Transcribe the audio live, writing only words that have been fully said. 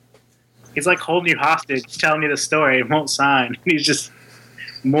He's like holding you hostage, telling you the story, and won't sign. He's just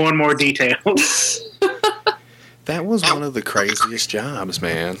more and more details. That was one of the craziest jobs,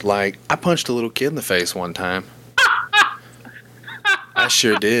 man. Like, I punched a little kid in the face one time. I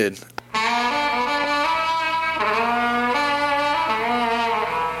sure did.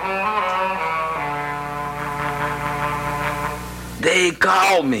 They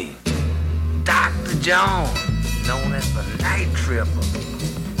call me Dr. Jones, known as the Night Tripper.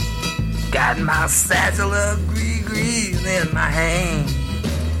 Got my satchel of gree-grees in my hand.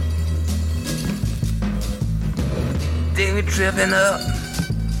 Then we tripping up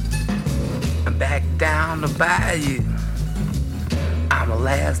and back down the bayou. I'm the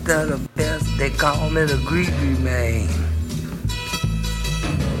last of the best, they call me the gree-gree man.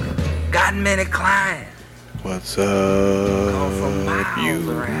 Got many clients. What's up, you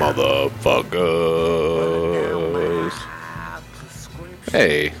motherfuckers?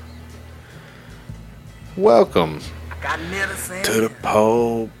 Hey, welcome to the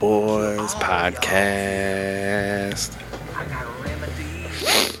Pole Boys podcast.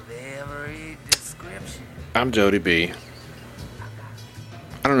 I'm Jody B.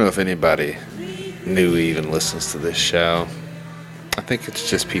 I don't know if anybody new even listens to this show. I think it's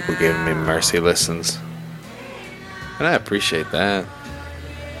just people giving me mercy listens. And I appreciate that.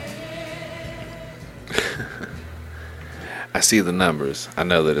 I see the numbers. I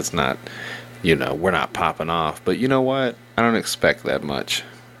know that it's not, we're not popping off. But you know what? I don't expect that much.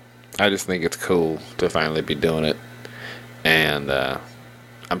 I just think it's cool to finally be doing it. And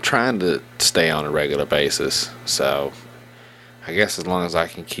I'm trying to stay on a regular basis. So I guess as long as I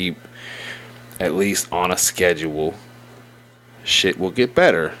can keep at least on a schedule, shit will get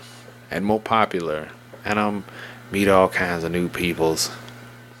better and more popular. And I'm meet all kinds of new peoples.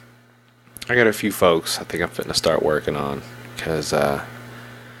 I got a few folks I think I'm fitting to start working on. Because, I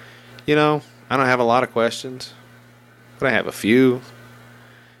don't have a lot of questions. But I have a few.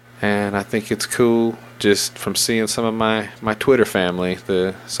 And I think it's cool just from seeing some of my Twitter family.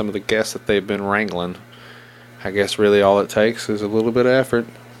 Some of the guests that they've been wrangling. I guess really all it takes is a little bit of effort.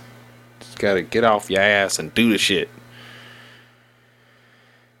 Just gotta get off your ass and do the shit.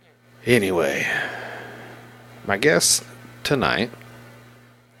 Anyway. My guest tonight,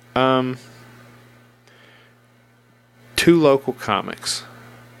 2 local comics.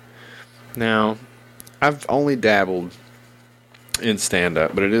 Now, I've only dabbled in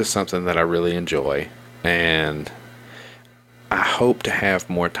stand-up, but it is something that I really enjoy, and I hope to have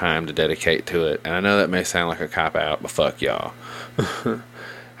more time to dedicate to it. And I know that may sound like a cop-out, but fuck y'all.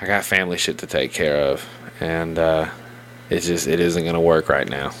 I got family shit to take care of, and it isn't going to work right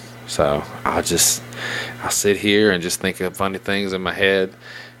now. So I'll sit here and just think of funny things in my head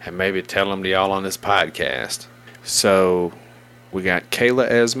and maybe tell them to y'all on this podcast. So we got Kayla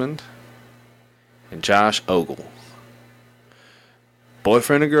Esmond and Josh Ogle.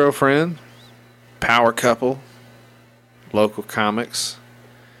 Boyfriend and girlfriend, power couple, local comics.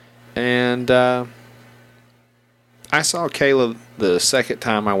 And I saw Kayla the second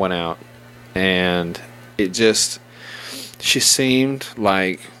time I went out, and she seemed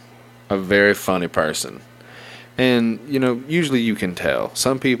like a very funny person. And, usually you can tell.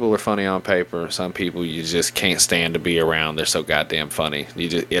 Some people are funny on paper. Some people you just can't stand to be around. They're so goddamn funny.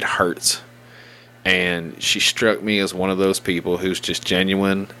 It hurts. And she struck me as one of those people who's just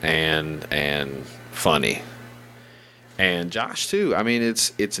genuine and funny. And Josh, too. I mean,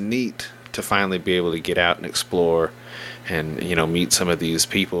 it's neat to finally be able to get out and explore and, meet some of these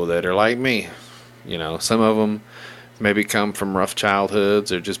people that are like me. Some of them maybe come from rough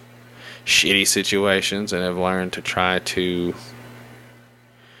childhoods or just shitty situations and have learned to try to,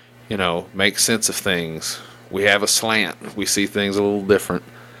 make sense of things. We have a slant. We see things a little different.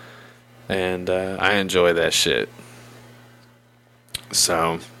 And I enjoy that shit.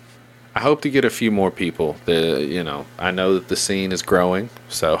 So I hope to get a few more people. I know that the scene is growing.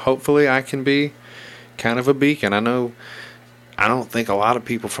 So hopefully I can be kind of a beacon. I don't think a lot of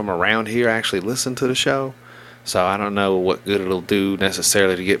people from around here actually listen to the show. So I don't know what good it'll do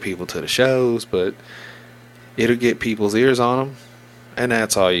necessarily to get people to the shows, but it'll get people's ears on them, and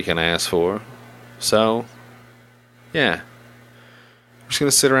that's all you can ask for. So, yeah. I'm just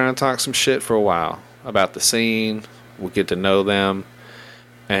going to sit around and talk some shit for a while about the scene. We'll get to know them,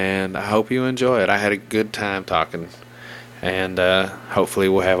 and I hope you enjoy it. I had a good time talking, and hopefully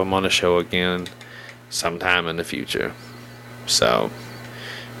we'll have them on the show again sometime in the future. So,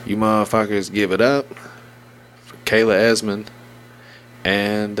 you motherfuckers give it up. Kayla Esmond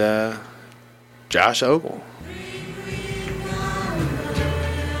and Josh Ogle.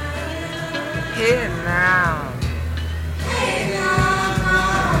 Here now.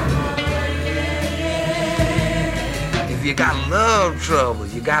 you got love trouble,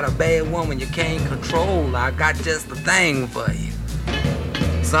 you got a bad woman you can't control, I got just the thing for you.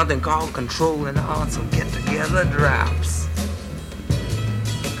 Something called controlling awesome get-together drops.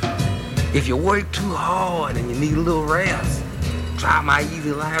 If you work too hard and you need a little rest, try my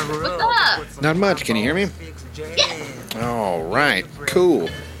easy life rub. What's up? Not much. Can you hear me? All right. Cool.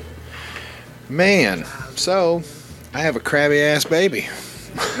 Man, so I have a crabby ass baby.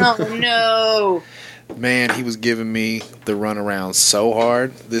 Oh no. Man, he was giving me the runaround so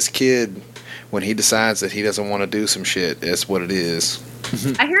hard. This kid, when he decides that he doesn't want to do some shit, that's what it is.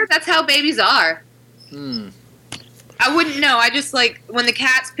 I hear that's how babies are. I wouldn't know. I just like when the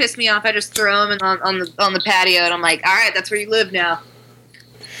cats piss me off, I just throw them on the patio, and I'm like, all right, that's where you live now.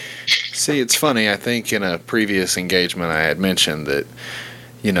 See, it's funny. I think in a previous engagement I had mentioned that,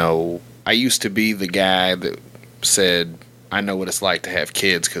 you know, I used to be the guy that said, I know what it's like to have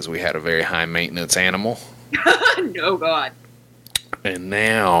kids because we had a very high maintenance animal. No, God. And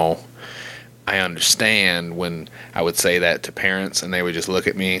now I understand when I would say that to parents and they would just look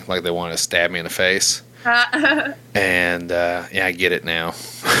at me like they wanted to stab me in the face. And yeah, I get it now.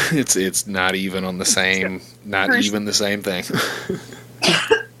 It's not even on the same, not even the same thing.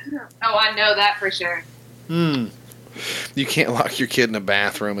 Oh, I know that for sure. You can't lock your kid in a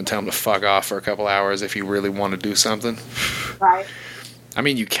bathroom and tell him to fuck off for a couple hours if you really want to do something. Right. I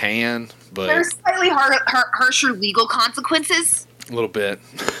mean, you can, but There's slightly harsher legal consequences. a little bit.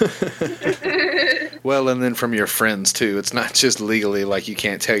 Well, and then from your friends too. It's not just legally, like you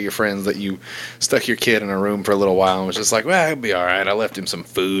can't tell your friends that you stuck your kid in a room for a little while and was just like, well, he'll be all right. I left him some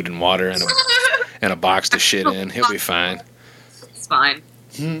food and water and a box to shit in. He'll be fine. It's fine.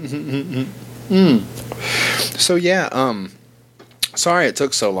 So yeah, sorry it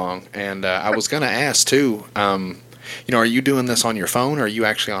took so long, and I was gonna ask too. You know, are you doing this on your phone, or are you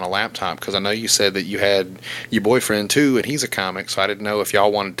actually on a laptop? Because I know you said that you had your boyfriend too, and he's a comic. So I didn't know if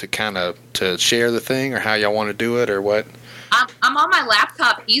y'all wanted to kind of to share the thing, or how y'all want to do it, or what. I'm on my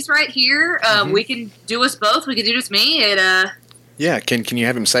laptop. He's right here. We can do us both. We can do just me. Yeah, can you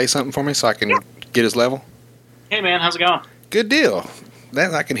have him say something for me so I can get his level? Hey, man, how's it going? Good deal.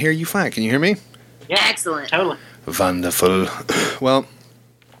 That I can hear you fine. Can you hear me? Yeah, Excellent. Totally. Wonderful. Well,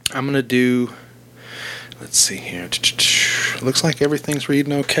 I'm gonna do. Let's see here. Looks like everything's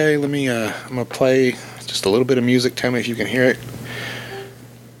reading okay. Let me. I'm gonna play just a little bit of music. Tell me if you can hear it.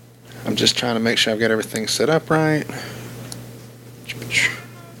 I'm just trying to make sure I've got everything set up right.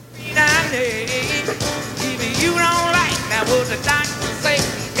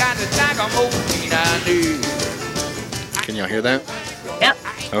 Can y'all hear that? Yep.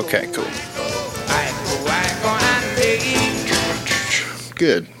 Okay, cool.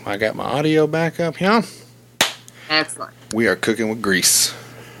 Good. I got my audio back up here. Excellent. We are cooking with grease.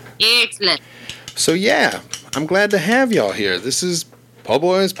 Excellent. So yeah, I'm glad to have y'all here. This is Po'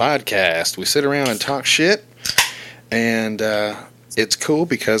 Boys Podcast. We sit around and talk shit, and it's cool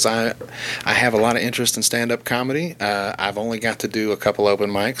because I have a lot of interest in stand-up comedy. I've only got to do a couple open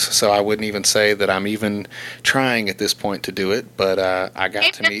mics, so I wouldn't even say that I'm even trying at this point to do it, but I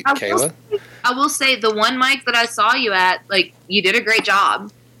got to meet Kayla. I will say the one mic that I saw you at, like, you did a great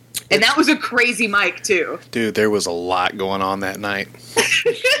job. And that was a crazy mic, too. Dude, there was a lot going on that night.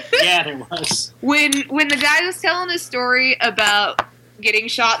 Yeah, there was. When the guy was telling his story about getting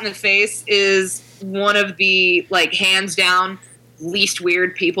shot in the face is one of the, like, hands down least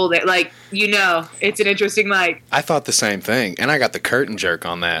weird people that, like, you know, it's an interesting mic. I thought the same thing, and I got the curtain jerk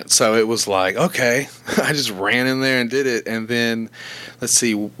on that. So it was like, okay, I just ran in there and did it. And then, let's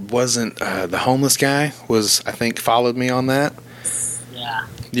see, wasn't the homeless guy was, I think, followed me on that? Yeah.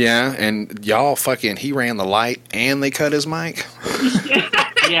 Yeah, and y'all fucking, he ran the light and they cut his mic.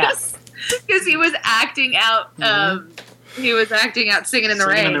 Yes. Because he was acting out, he was acting out Singing in the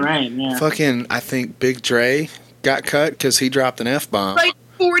Rain. Singing in the Rain, yeah. Fucking, I think Big Dre got cut because he dropped an F-bomb. Like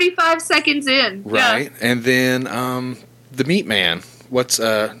 45 seconds in. Right, Yeah. and then the Meat Man, what's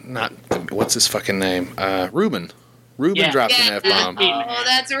his fucking name? Ruben. Ruben dropped an F-bomb. Oh,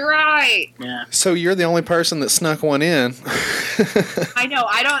 that's right. Yeah. So you're the only person that snuck one in. I know.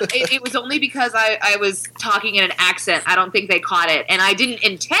 I don't. It was only because I was talking in an accent. I don't think they caught it, and I didn't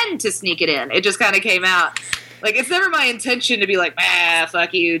intend to sneak it in. It just kind of came out. Like, it's never my intention to be like,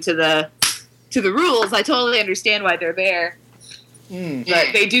 fuck you to the rules. I totally understand why they're there,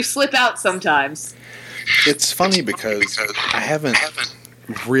 but they do slip out sometimes. It's funny because I haven't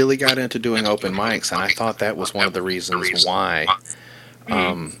really got into doing open mics, and I thought that was one of the reasons why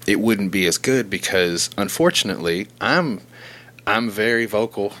it wouldn't be as good, because unfortunately I'm very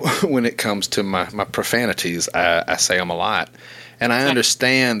vocal when it comes to my profanities. I say them a lot, And I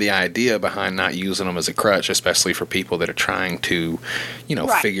understand the idea behind not using them as a crutch, especially for people that are trying to,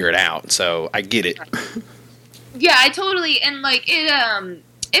 Right. figure it out. So I get it. Yeah, I totally, and like it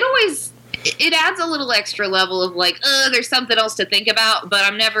always it adds a little extra level of like, there's something else to think about, but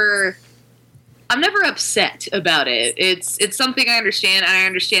I'm never upset about it. It's something I understand, and I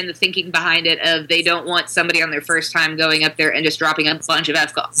understand the thinking behind it of they don't want somebody on their first time going up there and just dropping a bunch of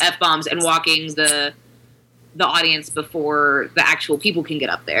F-bombs and walking the audience before the actual people can get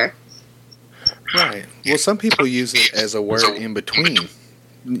up there. Right. Well, some people use it as a word in between.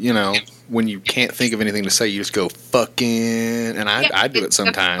 When you can't think of anything to say, you just go fucking, and I do it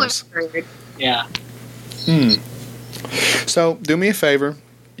sometimes. Yeah. So do me a favor.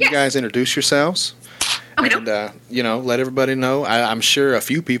 You Yes. guys introduce yourselves. Okay. And, let everybody know. I'm sure a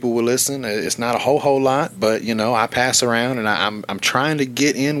few people will listen. It's not a whole lot, but, I pass around, and I'm trying to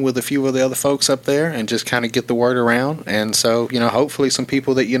get in with a few of the other folks up there and just kind of get the word around. And so, hopefully some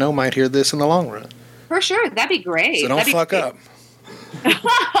people that might hear this in the long run. For sure, that'd be great. So don't fuck up.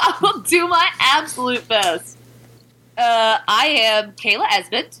 I'll do my absolute best. I am Kayla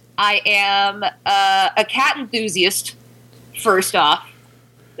Esbit. I am a cat enthusiast, first off.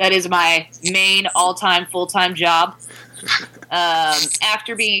 That is my main all-time, full-time job.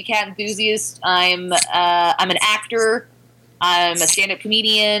 After being a cat enthusiast, I'm an actor. I'm a stand-up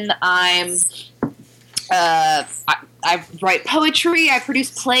comedian. I write poetry. I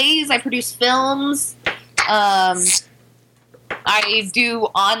produce plays. I produce films. I do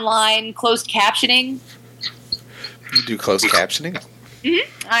online closed captioning. You do closed captioning?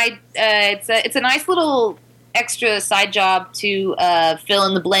 It's a nice little extra side job to fill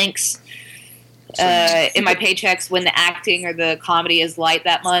in the blanks in my paychecks when the acting or the comedy is light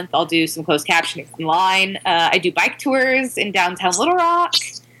that month. I'll do some closed captioning online. I do bike tours in downtown Little Rock.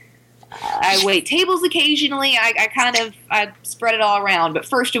 I wait tables occasionally. I spread it all around. But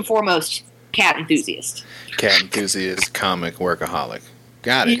first and foremost, cat enthusiast. Cat enthusiast, comic, workaholic.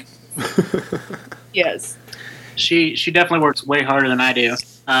 Got it. Yes. She definitely works way harder than I do.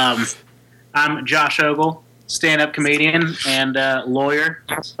 I'm Josh Ogle, stand-up comedian and lawyer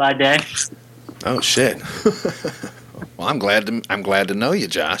by day. Oh shit. Well, I'm glad to know you,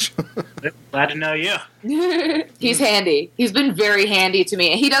 Josh. Glad to know you. He's handy. He's been very handy to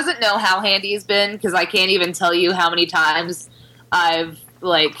me. He doesn't know how handy he's been because I can't even tell you how many times I've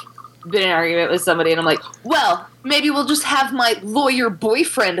been in an argument with somebody and I'm like, well, maybe we'll just have my lawyer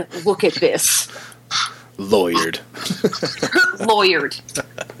boyfriend look at this. Lawyered. Lawyered.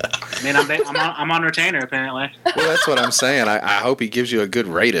 I mean, I'm on retainer apparently. Well, that's what I'm saying. I hope he gives you a good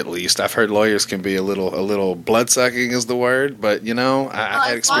rate at least. I've heard lawyers can be a little blood-sucking is the word, but I've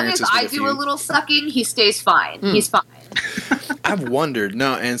had experiences as long as I with a do few. a little sucking, he stays fine. He's fine. I've wondered.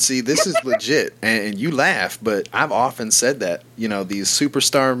 No, and see, this is legit, and you laugh, but I've often said that. These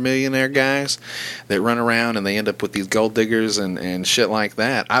superstar millionaire guys that run around and they end up with these gold diggers and shit like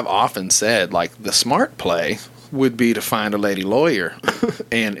that. I've often said, the smart play would be to find a lady lawyer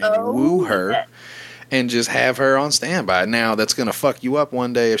and woo her and just have her on standby. Now, that's going to fuck you up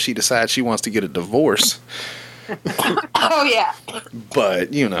one day if she decides she wants to get a divorce. Oh, yeah. But,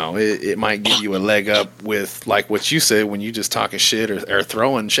 it might give you a leg up with, what you said, when you just talking shit or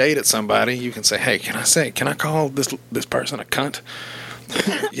throwing shade at somebody, you can say, hey, can I call this person a cunt?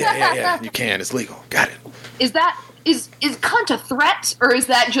 Yeah, you can. It's legal. Got it. Is cunt a threat, or is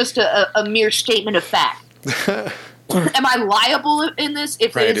that just a mere statement of fact? Am I liable in this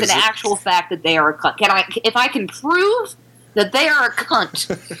if Right, it is an actual fact that they are a cunt? If I can prove that they are a cunt,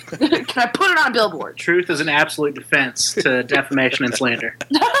 can I put it on a billboard? Truth is an absolute defense to defamation and slander.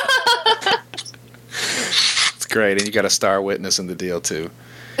 It's great, and you got a star witness in the deal too.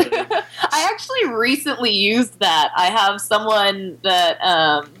 I actually recently used that. I have someone that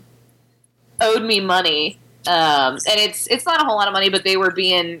owed me money, and it's not a whole lot of money, but they were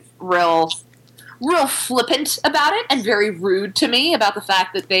being real flippant about it and very rude to me about the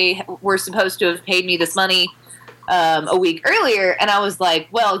fact that they were supposed to have paid me this money a week earlier, and I was like,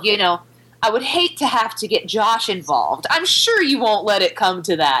 well, I would hate to have to get Josh involved. I'm sure you won't let it come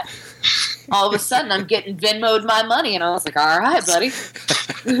to that. All of a sudden, I'm getting Venmo'd my money, and I was like, all right, buddy.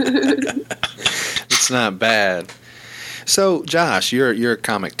 It's not bad. So, Josh, you're a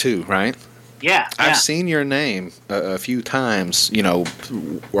comic too, right? Yeah. I've seen your name a few times,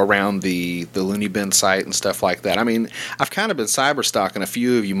 around the Looney Bin site and stuff like that. I mean, I've kind of been cyber stalking a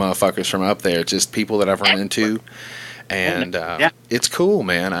few of you motherfuckers from up there, just people that I've run into. And it's cool,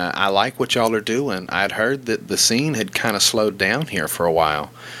 man. I like what y'all are doing. I'd heard that the scene had kind of slowed down here for a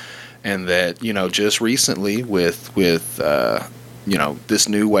while. And that, just recently with this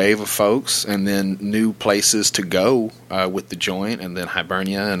new wave of folks, and then new places to go with the joint, and then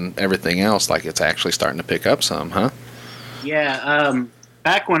Hibernia and everything else. Like, it's actually starting to pick up some, huh? Yeah.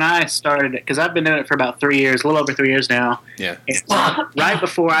 Back when I started, because I've been doing it for about 3 years, a little over 3 years now. Yeah. Right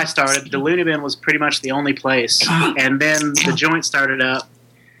before I started, the Looney Bin was pretty much the only place, and then the joint started up.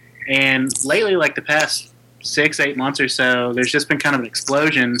 And lately, like the past 6-8 months or so, there's just been kind of an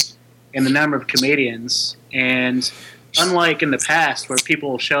explosion in the number of comedians. And unlike in the past, where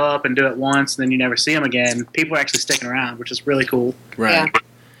people will show up and do it once and then you never see them again, people are actually sticking around, which is really cool. Right.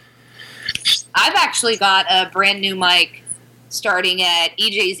 Yeah. I've actually got a brand new mic starting at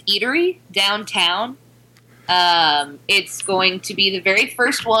EJ's Eatery downtown. It's going to be, the very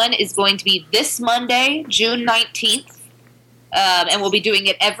first one is going to be this Monday, June 19th. And we'll be doing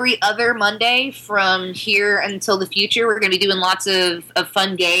it every other Monday from here until the future. We're going to be doing lots of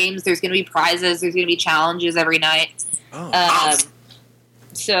fun games. There's going to be prizes. There's going to be challenges every night. Oh.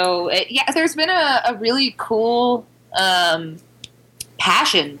 There's been a really cool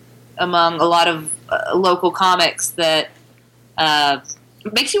passion among a lot of local comics that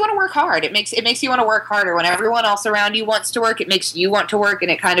makes you want to work hard. It makes you want to work harder. When everyone else around you wants to work, it makes you want to work,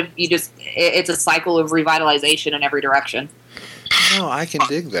 and it's a cycle of revitalization in every direction. No, I can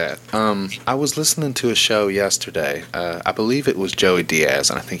dig that. I was listening to a show yesterday. I believe it was Joey Diaz,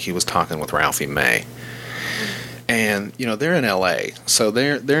 and I think he was talking with Ralphie May. And they're in L.A., so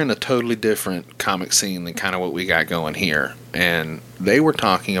they're in a totally different comic scene than kind of what we got going here. And they were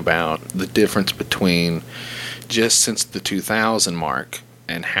talking about the difference between just since the 2000 mark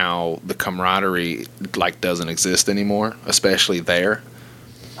and how the camaraderie doesn't exist anymore, especially there.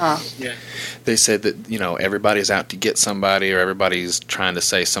 Yeah. They said that everybody's out to get somebody, or everybody's trying to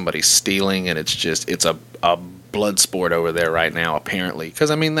say somebody's stealing, and it's a blood sport over there right now, apparently. Because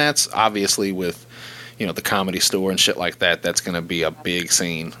that's obviously with the Comedy Store and shit like that. That's going to be a big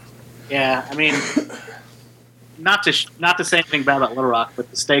scene. Yeah, not to say anything bad about Little Rock, but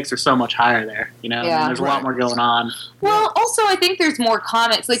the stakes are so much higher there. Yeah. There's a lot more going on. Well, also I think there's more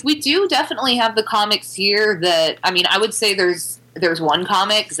comics. Like, we do definitely have the comics here that I would say there's one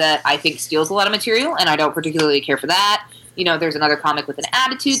comic that I think steals a lot of material, and I don't particularly care for that. There's another comic with an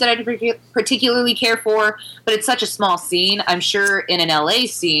attitude that I particularly care for, but it's such a small scene. I'm sure in an LA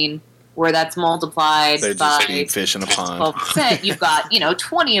scene where that's multiplied They by just keep fish in a pond. 12%, you've got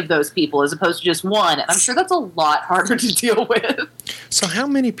 20 of those people as opposed to just one, and I'm sure that's a lot harder to deal with. So how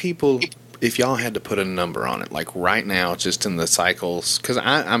many people, if y'all had to put a number on it, like right now, just in the cycles, because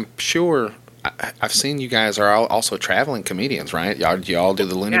I'm sure I've seen you guys are also traveling comedians, right? Y'all do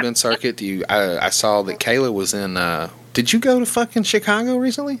the Looney Bin circuit. I saw that Kayla was in. Did you go to fucking Chicago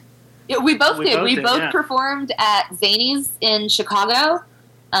recently? Yeah, we both did. We both yeah. performed at Zany's in Chicago.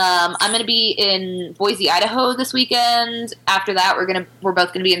 I'm going to be in Boise, Idaho this weekend. After that, we're both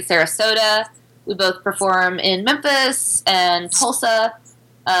going to be in Sarasota. We both perform in Memphis and Tulsa.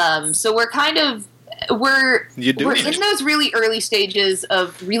 So we're in those really early stages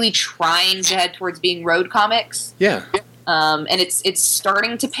of really trying to head towards being road comics. Yeah. And it's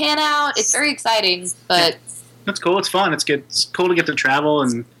starting to pan out. It's very exciting, but That's cool. It's fun. It's good. It's cool to get to travel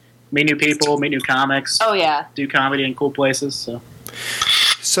and meet new people, meet new comics. oh yeah. Do comedy in cool places.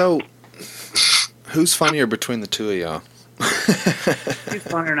 So, who's funnier between the two of y'all? He's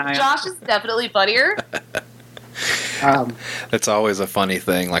funnier than I am. Josh is definitely funnier. That's always a funny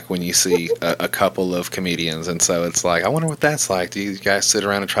thing, like when you see a couple of comedians, and so it's like, I wonder what that's like. Do you guys sit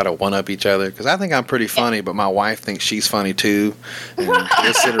around and try to one-up each other? Because I think I'm pretty funny, but my wife thinks she's funny too, and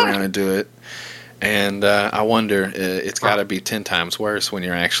we'll sit around and do it. And I wonder, it's got to be 10 times worse when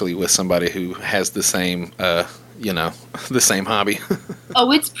you're actually with somebody who has the same, the same hobby.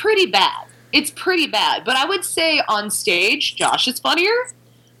 Oh, it's pretty bad. But I would say on stage, Josh is funnier.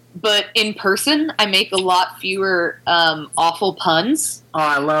 But in person, I make a lot fewer awful puns. Oh,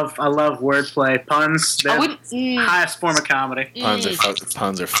 I love wordplay. Puns. They're the highest form of comedy. Puns are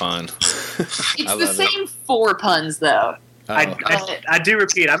fun. It's the same 4 puns, though. I do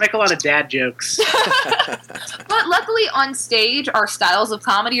repeat. I make a lot of dad jokes. But luckily, on stage, our styles of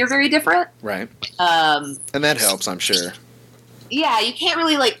comedy are very different. Right. And that helps, I'm sure. Yeah, you can't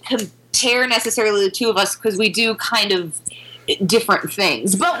really compare necessarily the two of us because we do kind of different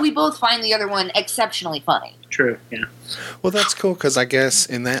things. But we both find the other one exceptionally funny. True, yeah. Well, that's cool because I guess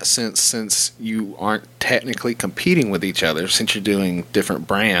in that sense, since you aren't technically competing with each other, since you're doing different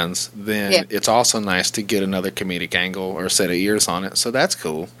brands, then it's also nice to get another comedic angle or set of ears on it. So that's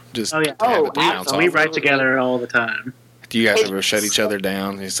cool. Just have it to bounce we off. write together all the time. Do you guys ever shut each other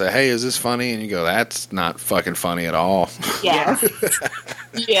down? You say, hey, is this funny? And you go, that's not fucking funny at all. Yes.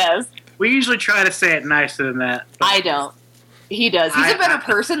 Yes. We usually try to say it nicer than that. I don't. He does. He's a better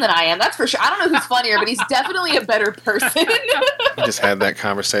person than I am. That's for sure. I don't know who's funnier, but he's definitely a better person. I just had that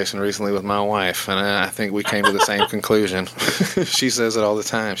conversation recently with my wife, and I think we came to the same conclusion. She says it all the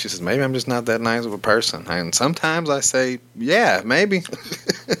time. She says, maybe I'm just not that nice of a person. And sometimes I say, yeah, maybe.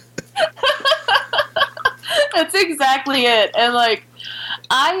 That's exactly it. And, like,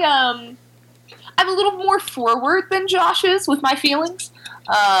 I'm a little more forward than Josh is with my feelings.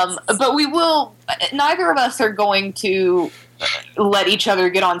 But neither of us are going to let each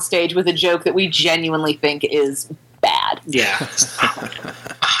other get on stage with a joke that we genuinely think is bad. Yeah.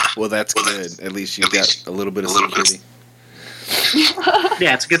 Well, that's good. At least you've got a little bit of security.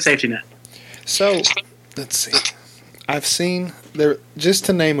 Yeah, it's a good safety net. So, let's see. I've seen there, just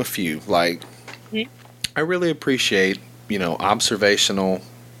to name a few, like, I really appreciate, observational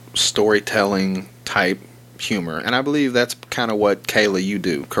storytelling type humor. And I believe that's kind of what, Kayla, you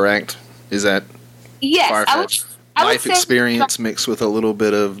do, correct? Is that far-fetched? Life experience mixed with a little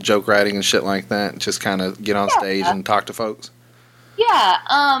bit of joke writing and shit like that. Just kind of get on stage and talk to folks. Yeah,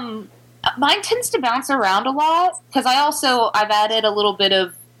 mine tends to bounce around a lot because I've added a little bit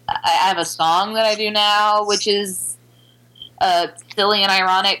of. I have a song that I do now, which is silly and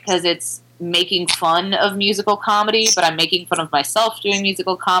ironic because it's making fun of musical comedy, but I'm making fun of myself doing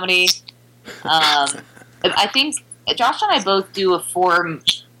musical comedy. I think Josh and I both do a form.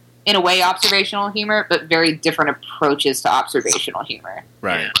 In a way, observational humor, but very different approaches to observational humor.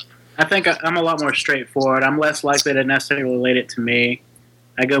 Right. I think I'm a lot more straightforward. I'm less likely to necessarily relate it to me.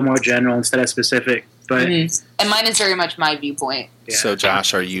 I go more general instead of specific. But and mine is very much my viewpoint. Yeah. So,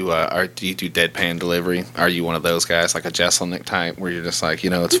 Josh, do you do deadpan delivery? Are you one of those guys, like a Jeselnik type, where you're just like,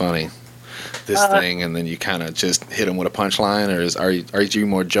 it's funny, this thing, and then you kind of just hit them with a punchline, or are you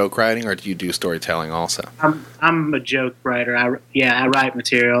more joke writing, or do you do storytelling also? I'm a joke writer. I write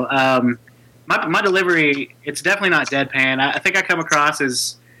material. My delivery, it's definitely not deadpan. I think I come across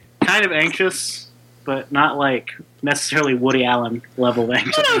as kind of anxious, but not like necessarily Woody Allen level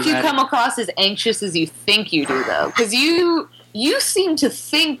anxious. I don't know if you come across as anxious as you think you do, though, because you seem to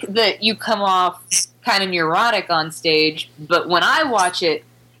think that you come off kind of neurotic on stage, but when I watch it,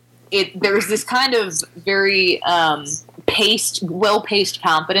 there's this kind of very well-paced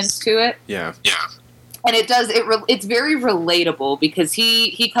confidence to it. Yeah. And it's very relatable because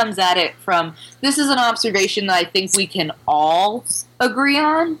he comes at it from, this is an observation that I think we can all agree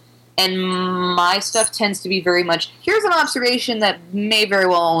on, and my stuff tends to be very much, here's an observation that may very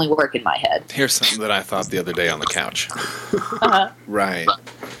well only work in my head. Here's something that I thought the other day on the couch. Right.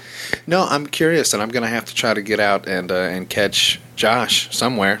 No, I'm curious, and I'm going to have to try to get out and catch Josh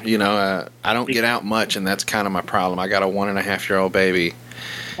somewhere. I don't get out much, and that's kind of my problem. I got a 1.5-year-old baby.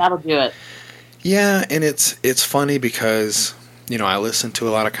 That'll do it. Yeah, and it's funny because, I listen to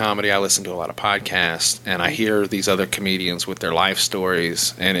a lot of comedy, I listen to a lot of podcasts, and I hear these other comedians with their life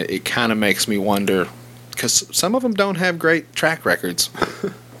stories, and it kind of makes me wonder, because some of them don't have great track records.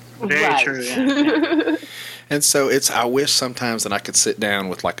 Very true, yeah. And so I wish sometimes that I could sit down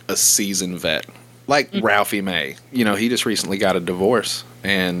with like a seasoned vet, like Ralphie May. He just recently got a divorce,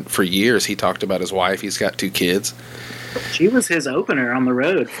 and for years he talked about his wife. He's got 2 kids. She was his opener on the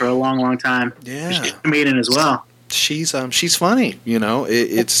road for a long, long time. Yeah. She's a comedian as well. She's funny.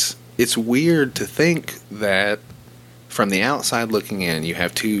 It's weird to think that from the outside looking in, you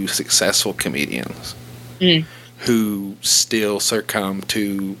have 2 successful comedians who still succumb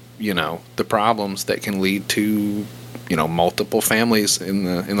to the problems that can lead to multiple families in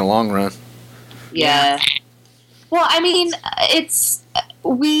the long run. Yeah. Well, I mean,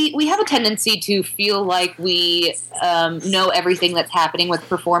 we have a tendency to feel like we know everything that's happening with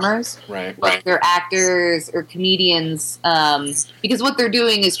performers, right? Whether they're actors or comedians, because what they're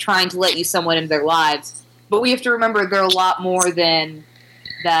doing is trying to let you someone in their lives. But we have to remember they're a lot more than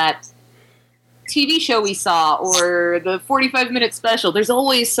that TV show we saw or the 45-minute special. There's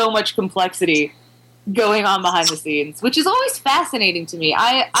always so much complexity going on behind the scenes, which is always fascinating to me.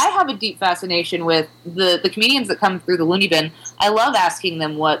 I have a deep fascination with the comedians that come through the Looney Bin. I love asking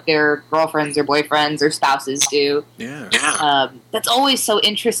them what their girlfriends or boyfriends or spouses do. Yeah. That's always so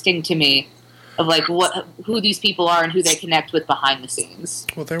interesting to me, of like who these people are and who they connect with behind the scenes.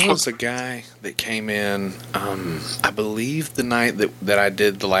 Well, there was a guy that came in, I believe the night that I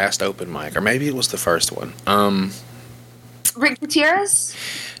did the last open mic, or maybe it was the first one. Rick Gutierrez?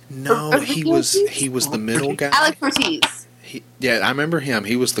 No, he was the middle guy. Alex Ortiz. I remember him.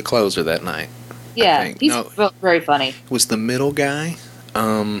 He was the closer that night. Yeah, he's very funny. Was the middle guy.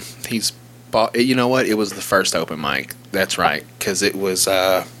 He's bought. You know what? It was the first open mic. That's right, because it was.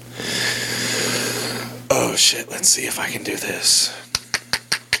 Oh shit! Let's see if I can do this.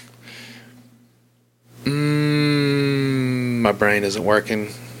 My my brain isn't working.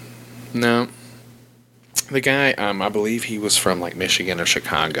 No. The guy, I believe he was from like Michigan or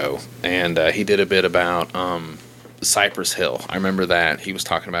Chicago, and he did a bit about Cypress Hill. I remember that. He was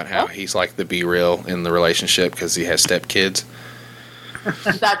talking about how he's like the be-real in the relationship because he has stepkids.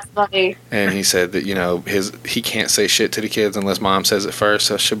 That's funny. And he said that, he can't say shit to the kids unless mom says it first.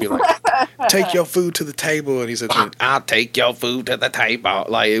 So she'll be like, take your food to the table. And he said, I'll take your food to the table.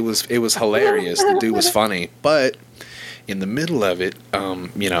 Like, it was hilarious. The dude was funny. But in the middle of it,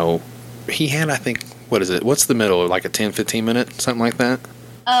 he had, I think, what is it? What's the middle? Like a 10, 15 minute, something like that?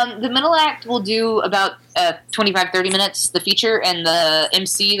 The middle act will do about 25, 30 minutes, the feature, and the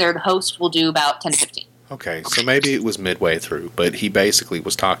MC, the host, will do about 10 to 15. Okay, so maybe it was midway through, but he basically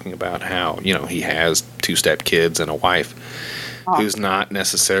was talking about how, he has 2 stepkids and a wife who's not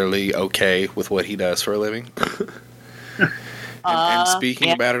necessarily okay with what he does for a living. and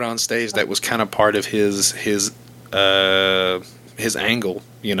speaking about it on stage, that was kind of part of his angle,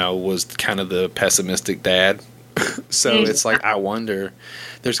 was kind of the pessimistic dad. So it's like, I wonder,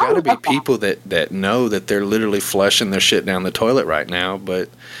 there's got to be people that know that they're literally flushing their shit down the toilet right now, but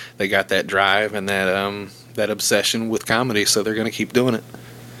they got that drive and that obsession with comedy, so they're going to keep doing it.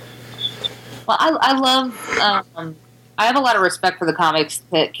 Well, I love, I have a lot of respect for the comics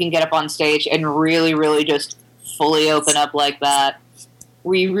that can get up on stage and really, really just fully open up like that.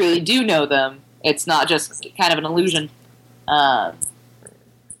 We really do know them. It's not just kind of an illusion. And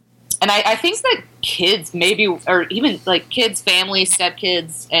I think that kids, maybe, or even like kids, families,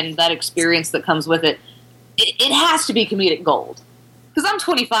 stepkids, and that experience that comes with it, it has to be comedic gold. Because I'm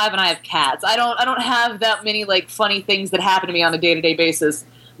 25 and I have cats. I don't have that many like funny things that happen to me on a day-to-day basis.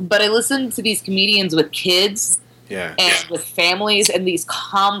 But I listen to these comedians with kids and with families and these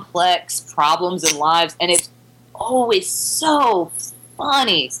complex problems in lives, and it's always so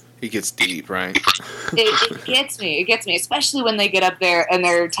funny. He gets deep, right? It gets me. It gets me, especially when they get up there and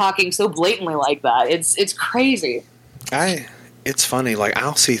they're talking so blatantly like that. It's crazy. It's funny. Like,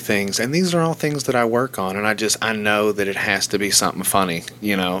 I'll see things, and these are all things that I work on, and I know that it has to be something funny,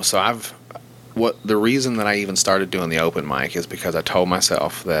 So the reason that I even started doing the open mic is because I told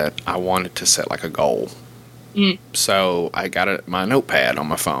myself that I wanted to set like a goal. So I got my notepad on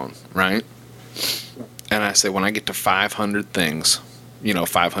my phone, right? And I said, when I get to 500 things,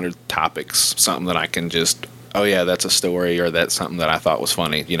 500 topics, something that I can just, oh yeah, that's a story, or that's something that I thought was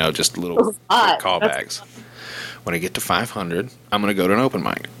funny, just little quick callbacks. When I get to 500, I'm going to go to an open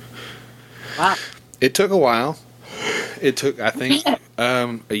mic. Wow. It took a while. It took, I think,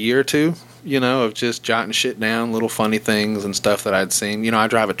 a year or two, of just jotting shit down, little funny things and stuff that I'd seen. I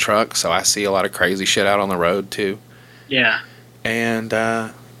drive a truck, so I see a lot of crazy shit out on the road too. Yeah. And,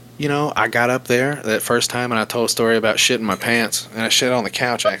 I got up there that first time and I told a story about shitting my pants, and I shit on the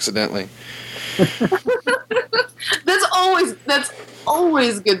couch accidentally. That's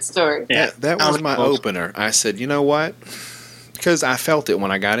always a good story. Yeah, that was my opener. I said, you know what? Because I felt it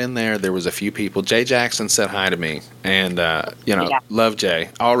when I got in there. There was a few people. Jay Jackson said hi to me, and love Jay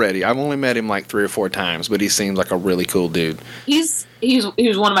already. I've only met him like 3 or 4 times, but he seems like a really cool dude. He was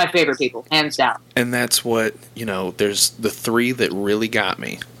one of my favorite people, hands down. And that's what there's the 3 that really got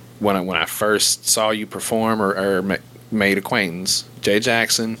me when I first saw you perform or made acquaintance. Jay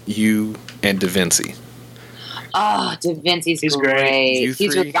Jackson, you, and Da Vinci. Oh, Da Vinci's great.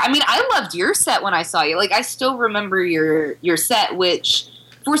 He's really, I mean, I loved your set when I saw you. Like, I still remember your set, which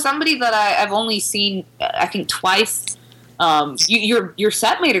for somebody that I've only seen, I think twice, your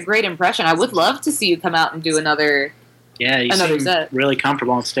set made a great impression. I would love to see you come out and do another. Yeah, you seem set. Really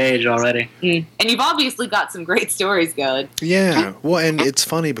comfortable on stage already. And you've obviously got some great stories going. Yeah, well, and it's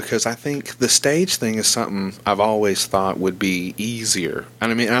funny because I think the stage thing is something I've always thought would be easier.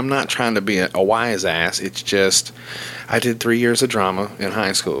 And I mean, I'm not trying to be a wise ass. It's just, I did 3 years of drama in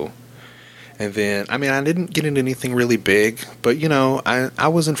high school. And then, I mean, I didn't get into anything really big, but, I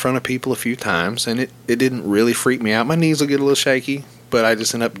was in front of people a few times, and it didn't really freak me out. My knees will get a little shaky, but I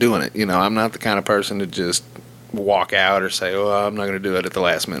just end up doing it. I'm not the kind of person to just walk out or say, oh, I'm not going to do it at the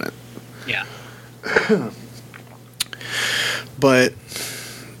last minute. Yeah. But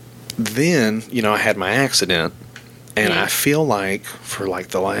then, I had my accident, and I feel like for like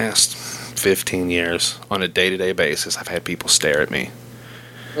the last 15 years on a day-to-day basis, I've had people stare at me.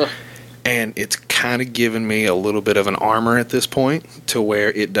 Ugh. And it's kind of given me a little bit of an armor at this point to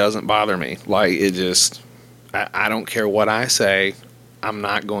where it doesn't bother me. Like, it just, I don't care what I say, I'm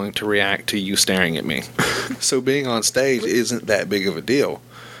not going to react to you staring at me. So being on stage isn't that big of a deal.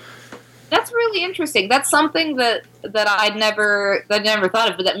 That's really interesting. That's something that I'd never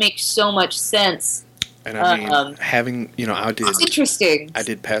thought of, but that makes so much sense And I mean, having, It's interesting. I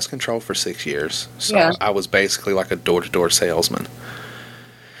did pest control for 6 years. So Yeah. I was basically like a door-to-door salesman.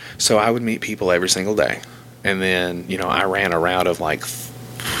 So I would meet people every single day. And then, I ran a route of like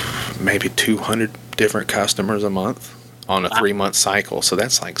maybe 200 different customers a month on a 3-month cycle. So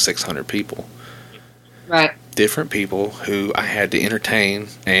that's like 600 people. Right. Different people who I had to entertain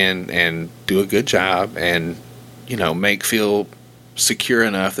and do a good job and, make feel secure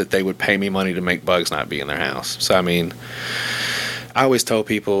enough that they would pay me money to make bugs not be in their house. So, I mean, I always tell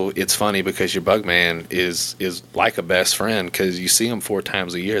people it's funny because your bug man is like a best friend because you see him 4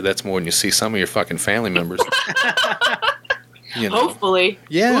 times a year. That's more than you see some of your fucking family members. Hopefully.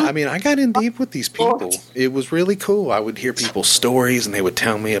 Yeah, I mean, I got in deep with these people. It was really cool. I would hear people's stories, and they would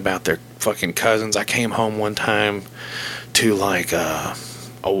tell me about their fucking cousins. I came home one time to, like, a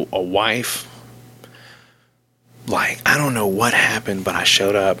wife. Like, I don't know what happened, but I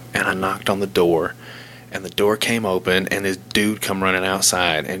showed up, and I knocked on the door, and the door came open, and this dude come running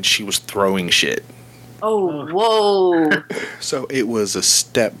outside, and she was throwing shit. Oh, whoa. So it was a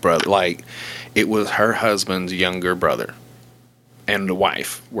stepbrother. Like, it was her husband's younger brother. And the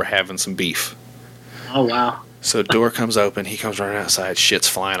wife were having some beef. Oh, wow. So door comes open, he comes running outside, shit's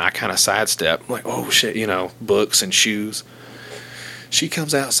flying. I kind of sidestep, like, oh shit, books and shoes. She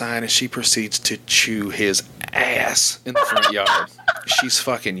comes outside and she proceeds to chew his ass in the front yard. She's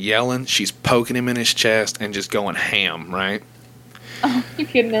fucking yelling, she's poking him in his chest and just going ham, right? Oh my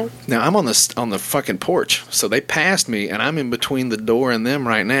goodness. Now I'm on the fucking porch, so they passed me and I'm in between the door and them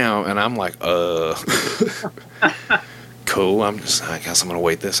right now, and I'm like, cool, I guess I'm gonna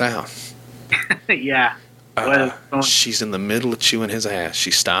wait this out. Yeah. She's in the middle of chewing his ass.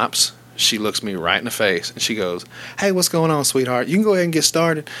 She stops. She looks me right in the face and she goes, "Hey, what's going on, sweetheart? You can go ahead and get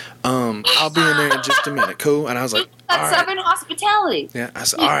started. I'll be in there in just a minute. Cool?" And I was like, That's all right. Southern hospitality. Yeah, I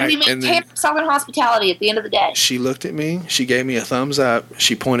said, all right. We And maintain then Southern hospitality at the end of the day. she looked at me. She gave me a thumbs up.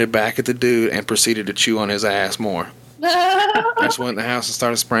 She pointed back at the dude and proceeded to chew on his ass more. I just went in the house and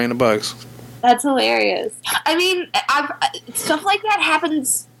started spraying the bugs. That's hilarious. I mean, stuff like that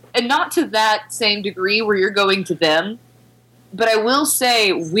happens, and not to that same degree where you're going to them, but I will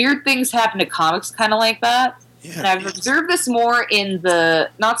say weird things happen to comics kind of like that. Yeah. And I've observed this more in the,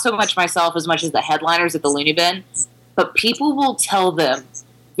 not so much myself as much as the headliners at the Looney Bin, but people will tell them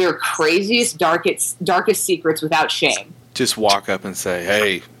their craziest, darkest secrets without shame. Just walk up and say,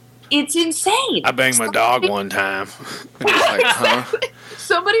 "Hey, It's insane. I banged my dog one time." And it's like, huh?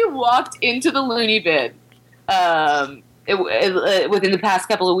 Somebody walked into the Looney Bin within the past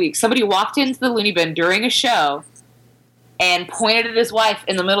couple of weeks. Somebody walked into the Looney Bin during a show and pointed at his wife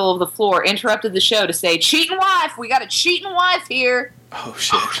in the middle of the floor, interrupted the show to say, "Cheating wife, we got a cheating wife here." Oh,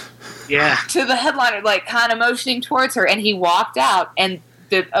 shit. Yeah. To the headliner, like, kind of motioning towards her, and he walked out, and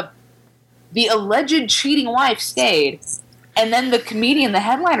the alleged cheating wife stayed. And then the comedian, the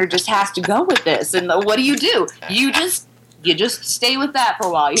headliner, just has to go with this. And what do? You just stay with that for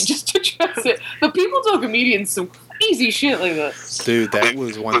a while. You just address it. But people tell comedians some crazy shit like that. Dude, that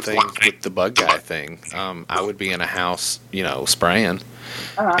was one thing with the bug guy thing. I would be in a house, spraying.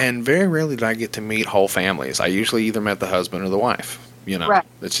 Uh-huh. And very rarely did I get to meet whole families. I usually either met the husband or the wife. Right.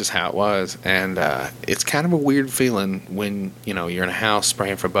 That's just how it was. And it's kind of a weird feeling when, you're in a house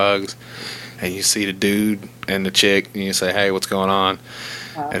spraying for bugs and you see the dude and the chick and you say, "Hey, what's going on?"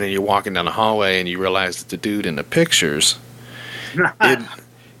 Uh-huh. And then you're walking down the hallway and you realize that the dude in the pictures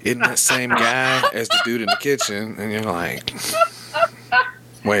isn't that same guy as the dude in the kitchen. And you're like,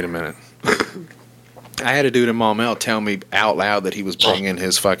 wait a minute. I had a dude in Maumelle tell me out loud that he was bringing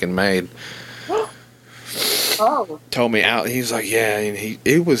his fucking maid. Oh. Told me out. He was like, yeah, and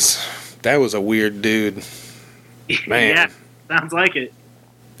that was a weird dude. Man. Yeah, sounds like it.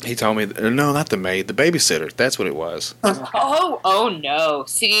 He told me, no, not the maid, the babysitter. That's what it was. Oh no.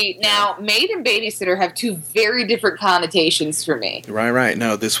 See, now, maid and babysitter have two very different connotations for me. Right.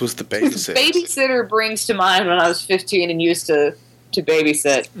 No, this was the babysitter. Babysitter brings to mind when I was 15 and used to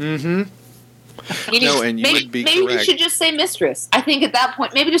babysit. Mm-hmm. No, and you would be maybe correct. you should just say mistress. I think at that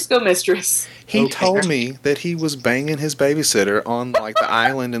point, maybe just go mistress. He told me that he was banging his babysitter on like the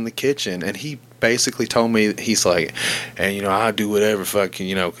island in the kitchen, and he basically told me, he's like, and I'll do whatever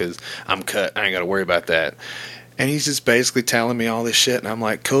fucking, because I'm cut. I ain't got to worry about that. And he's just basically telling me all this shit, and I'm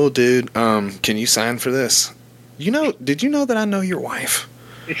like, cool, dude. Can you sign for this? Did you know that I know your wife?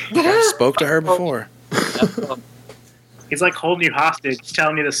 I spoke to her before. He's like holding you hostage,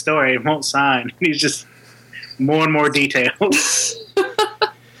 telling you the story, and won't sign. He's just more and more details.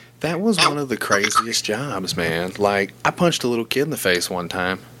 That was one of the craziest jobs, man. Like, I punched a little kid in the face one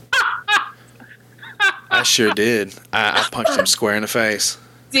time. I sure did. I punched him square in the face.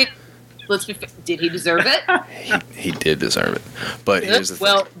 Did he deserve it? He did deserve it. But here's the thing.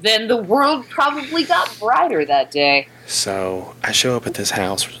 Well, then the world probably got brighter that day. So I show up at this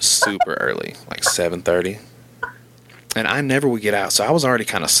house super early, like 7:30. And I never would get out, so I was already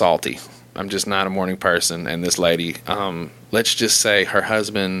kind of salty. I'm just not a morning person. And this lady, let's just say her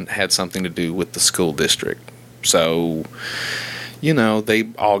husband had something to do with the school district. So, they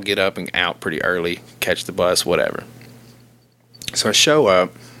all get up and out pretty early, catch the bus, whatever. So I show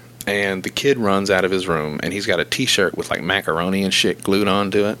up, and the kid runs out of his room, and he's got a T-shirt with like macaroni and shit glued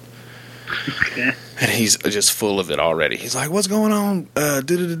onto it. Okay. And he's just full of it already. He's like, "What's going on?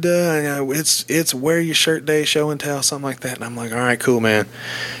 It's wear your shirt day, show and tell, something like that." And I'm like, "All right, cool, man."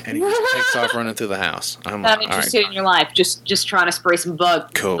 And he just takes off running through the house. I'm Not like, interested "All right, in your life. Just trying to spray some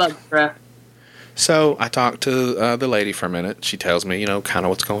bug. Cool. Bug, bro. So I talked to the lady for a minute. She tells me, kind of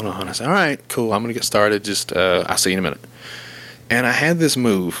what's going on. I said, "All right, cool. I'm going to get started. Just I'll see you in a minute." And I had this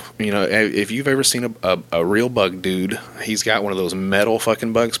move. If you've ever seen a real bug dude, he's got one of those metal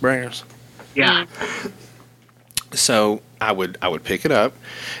fucking bug sprayers. Yeah. So I would pick it up,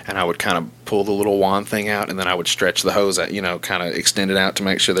 and I would kind of pull the little wand thing out, and then I would stretch the hose out, kind of extend it out to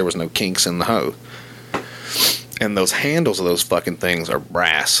make sure there was no kinks in the hose. And those handles of those fucking things are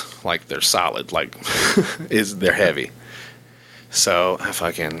brass, like they're solid, like they're heavy. So I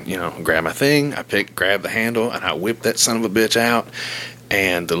fucking, grab my thing, grab the handle, and I whip that son of a bitch out,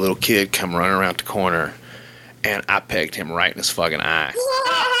 and the little kid come running around the corner, and I pegged him right in his fucking eye.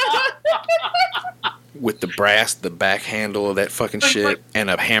 With the back handle of that fucking shit, and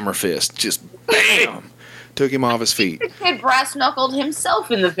a hammer fist. Just bam! Took him off his feet. The kid brass knuckled himself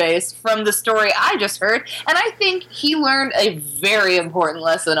in the face from the story I just heard, and I think he learned a very important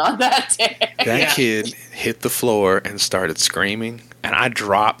lesson on that day. That kid hit the floor and started screaming, and I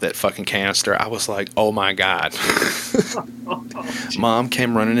dropped that fucking canister. I was like, "Oh my God." Mom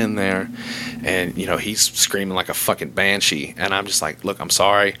came running in there, and he's screaming like a fucking banshee, and I'm just like, "Look, I'm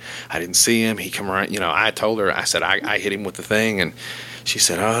sorry, I didn't see him." He come around, I told her, I said I hit him with the thing, and she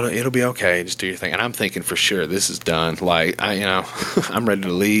said, "Oh, it'll be okay, just do your thing." And I'm thinking, for sure this is done. Like, I'm ready to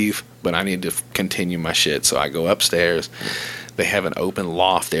leave, but I need to continue my shit. So I go upstairs. They have an open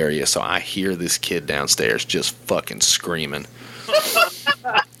loft area, so I hear this kid downstairs just fucking screaming.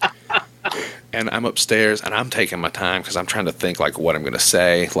 And I'm upstairs, and I'm taking my time because I'm trying to think, like, what I'm going to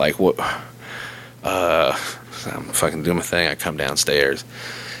say. Like, what... I'm fucking doing my thing. I come downstairs.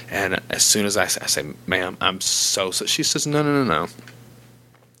 And as soon as I say, "Ma'am, I'm so..." She says, No.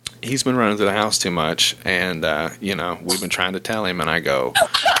 He's been running to the house too much, and, we've been trying to tell him, and I go...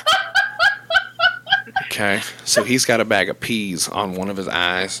 Okay, so he's got a bag of peas on one of his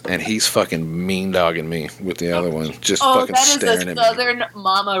eyes, and he's fucking mean dogging me with the other one, just fucking staring at me. That is a southern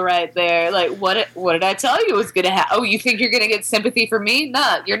mama right there. Like, what did I tell you was going to happen? Oh, you think you're going to get sympathy from me?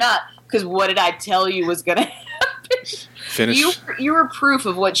 No, you're not, because what did I tell you was going to happen? Finish. You were proof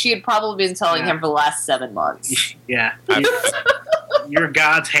of what she had probably been telling him for the last 7 months. Yeah. You're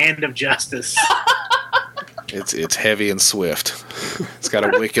God's hand of justice. It's heavy and swift. It's got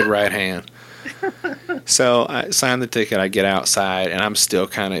a wicked right hand. So I sign the ticket, I get outside, and I'm still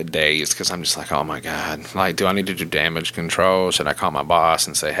kind of dazed because I'm just like, "Oh my God, like, do I need to do damage control? Should I call my boss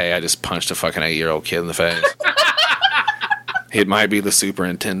and say, 'Hey, I just punched a fucking 8-year-old kid in the face'?" It might be the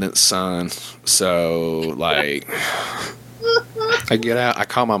superintendent's son. So, like, I get out, I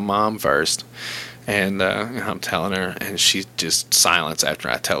call my mom first, and I'm telling her, and she just silence after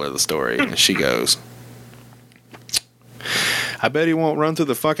I tell her the story, and she goes, "I bet he won't run through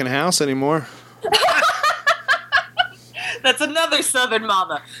the fucking house anymore." That's another southern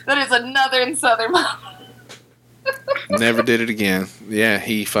mama. That is another southern mama. Never did it again. Yeah,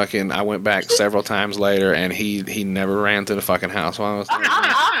 I went back several times later, and he never ran to the fucking house while I was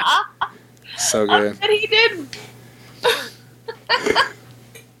there. So good. And he did.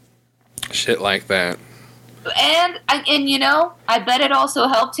 Shit like that. And I bet it also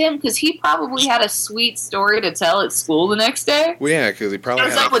helped him because he probably had a sweet story to tell at school the next day. Well, yeah, because he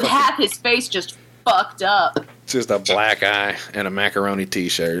probably had with half his face just fucked up. Just a black eye and a macaroni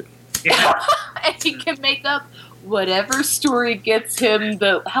T-shirt. Yeah. And he can make up whatever story gets him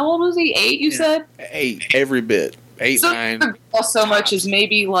how old was he? 8, you said? 8, every bit. 8, so 9. So much as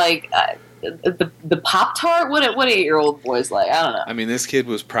maybe like the Pop-Tart? What 8-year-old boy's like? I don't know. I mean, this kid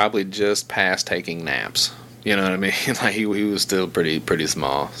was probably just past taking naps. You know what I mean? Like, he was still pretty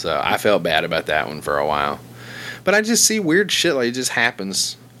small. So I felt bad about that one for a while. But I just see weird shit, like, it just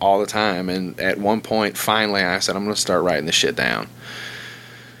happens all the time. And at one point, finally, I said, I'm going to start writing this shit down.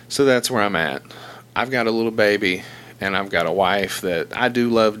 So that's where I'm at. I've got a little baby, and I've got a wife that I do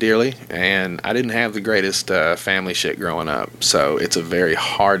love dearly, and I didn't have the greatest family shit growing up, so it's a very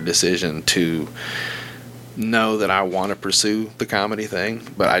hard decision to know that I want to pursue the comedy thing,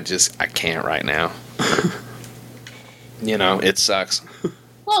 but I can't right now. It sucks.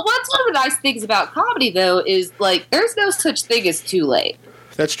 Well, what's one of the nice things about comedy, though, is, like, there's no such thing as too late.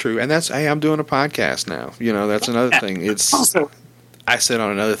 That's true, and hey, I'm doing a podcast now. That's another thing. I said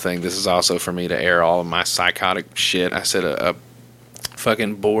on another thing, this is also for me to air all of my psychotic shit. I said a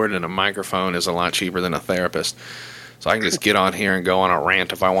fucking board and a microphone is a lot cheaper than a therapist. So I can just get on here and go on a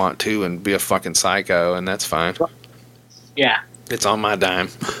rant if I want to and be a fucking psycho, and that's fine. Yeah. It's on my dime.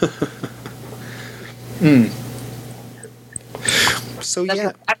 So,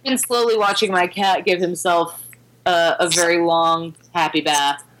 yeah. I've been slowly watching my cat give himself a very long, happy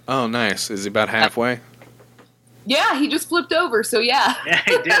bath. Oh, nice. Is he about halfway? Yeah, he just flipped over, so yeah. Yeah,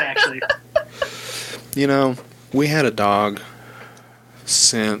 he did, actually. We had a dog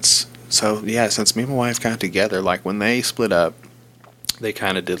since me and my wife got together. Like, when they split up, they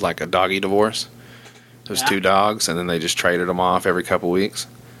kind of did like a doggy divorce. There's 2 dogs, and then they just traded them off every couple weeks.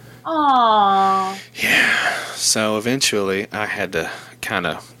 Aww. Yeah. So eventually, I had to kind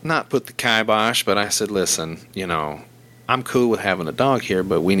of not put the kibosh, but I said, listen, I'm cool with having a dog here,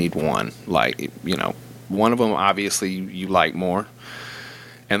 but we need one. Like, one of them obviously you like more,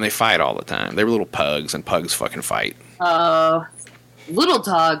 and they fight all the time. They were little pugs, and pugs fucking fight. Little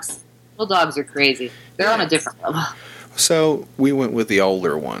dogs. Little dogs are crazy. They're on a different level. So we went with the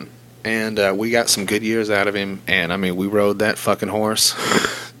older one, and we got some good years out of him. And I mean, we rode that fucking horse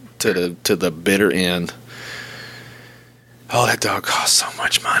to the bitter end. Oh, that dog cost so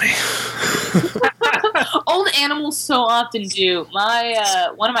much money. Old animals so often do.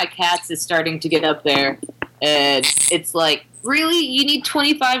 One of my cats is starting to get up there, and it's like, really? You need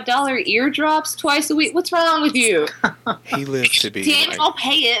 $25 eardrops twice a week? What's wrong with you? He lived to be. Damn, I'll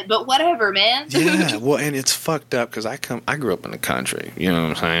pay it, but whatever, man. Yeah, well, and it's fucked up because I grew up in the country. You know what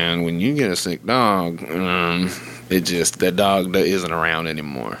I'm saying? When you get a sick dog, that dog isn't around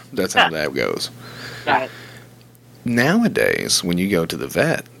anymore. That's how that goes. Right. Nowadays, when you go to the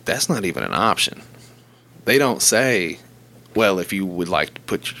vet, that's not even an option. They don't say, well, if you would like to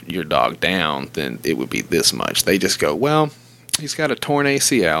put your dog down, then it would be this much. They just go, well, he's got a torn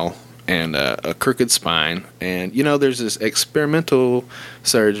ACL and a crooked spine, and there's this experimental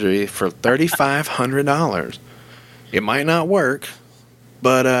surgery for $3,500. It might not work,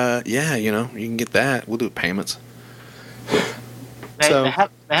 but you can get that. We'll do payments. They have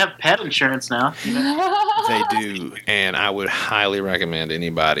pet insurance now. They do, and I would highly recommend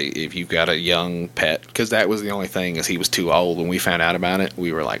anybody if you've got a young pet, because that was the only thing, is he was too old. When we found out about it,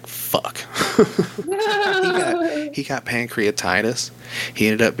 we were like, fuck. He got pancreatitis. He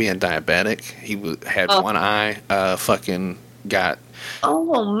ended up being diabetic. He had one eye fucking got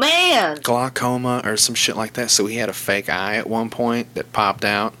glaucoma or some shit like that, so he had a fake eye at one point that popped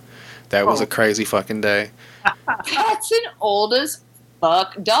out. That was a crazy fucking day. That's an old as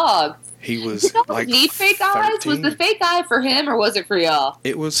fuck dog. He was like need fake 13. eyes? Was the fake eye for him or was it for y'all?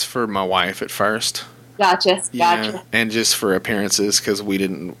 It was for my wife at first. Gotcha. Yeah, and just for appearances, because we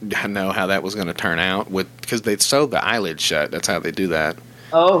didn't know how that was going to turn out. Because they sewed the eyelid shut. That's how they do that.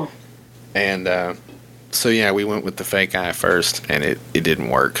 Oh. And so yeah, we went with the fake eye first, and it didn't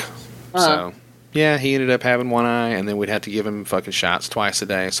work. So yeah, he ended up having one eye, and then we'd have to give him fucking shots twice a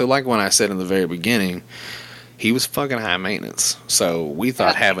day. So like when I said in the very beginning, he was fucking high maintenance. So we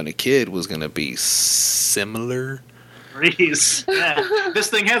thought having a kid was going to be similar. Reese. Yeah. This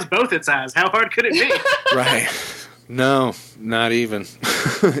thing has both its eyes. How hard could it be? Right. No, not even.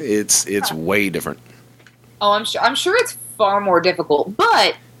 It's way different. Oh, I'm sure it's far more difficult,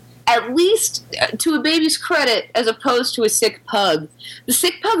 but at least to a baby's credit, as opposed to a sick pug, the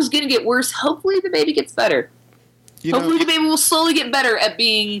sick pug's going to get worse. Hopefully the baby gets better. Hopefully the baby will slowly get better at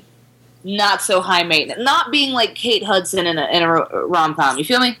being not so high maintenance, not being like Kate Hudson in a rom-com. You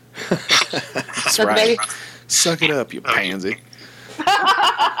feel me? That's right. Baby? Suck it up, you pansy.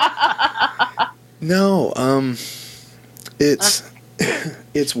 No,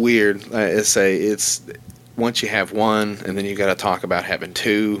 it's weird. It's once you have one, and then you got to talk about having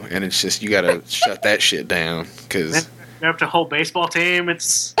two, and it's just you got to shut that shit down because you're up to a whole baseball team.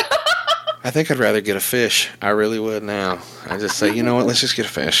 It's. I think I'd rather get a fish. I really would now. I just say, you know what? Let's just get a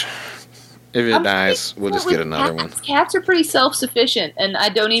fish. If it dies, we'll just get another one. Cats are pretty self-sufficient, and I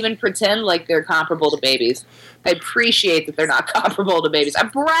don't even pretend like they're comparable to babies. I appreciate that they're not comparable to babies. I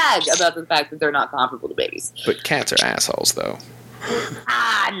brag about the fact that they're not comparable to babies. But cats are assholes, though.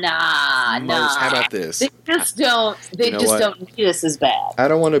 Nah. How about this? They just don't. They just don't need us as bad. I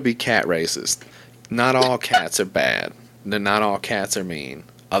don't want to be cat racist. Not all cats are bad. Not all cats are mean.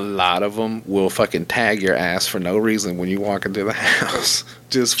 A lot of them will fucking tag your ass for no reason when you walk into the house,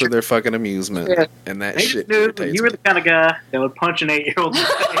 just for their fucking amusement. Yeah. And that Maybe shit dude, irritates you were me. the kind of guy that would punch an 8-year-old in the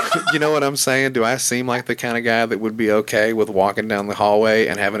face. You know what I'm saying? Do I seem like the kind of guy that would be okay with walking down the hallway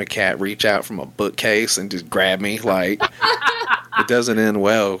and having a cat reach out from a bookcase and just grab me? Like, it doesn't end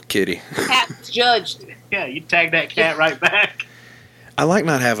well, kitty. Cat's judged. Yeah, you tag that cat right back. I like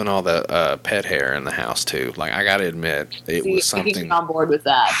not having all the pet hair in the house, too. Like, I gotta admit, it was I think something... I'm on board with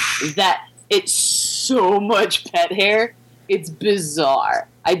that. That it's so much pet hair. It's bizarre.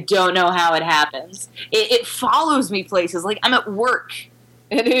 I don't know how it happens. It follows me places. Like, I'm at work,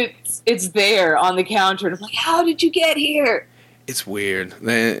 and it's there on the counter, and I'm like, how did you get here? It's weird.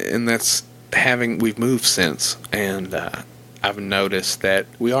 And that's we've moved since, and I've noticed that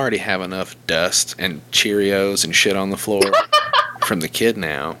we already have enough dust and Cheerios and shit on the floor from the kid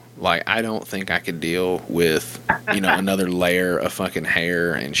now. Like, I don't think I could deal with, another layer of fucking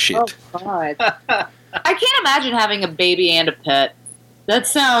hair and shit. Oh, God. I can't imagine having a baby and a pet. That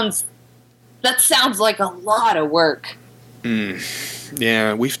sounds like a lot of work.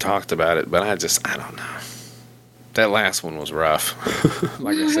 Yeah, we've talked about it, but I don't know. That last one was rough.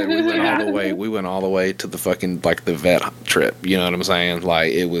 Like I said, we went all the way. We went all the way to the fucking, like, the vet trip. You know what I'm saying?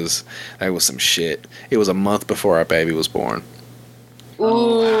 Like, that was some shit. It was a month before our baby was born.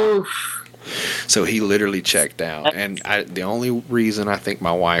 Ooh. So he literally checked out. And the only reason I think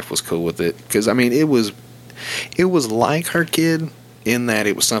my wife was cool with it, because, I mean, it was like her kid in that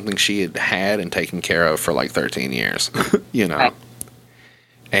it was something she had and taken care of for like 13 years, Right.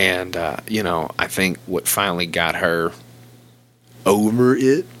 And, I think what finally got her over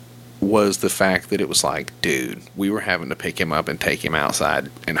it was the fact that it was like, dude, we were having to pick him up and take him outside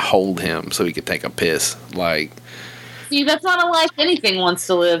and hold him so he could take a piss. Like, See, that's not a life anything wants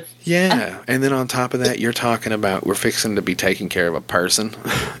to live. yeah. And then on top of that, you're talking about we're fixing to be taking care of a person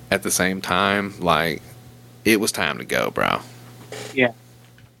at the same time. Like, it was time to go, bro. Yeah.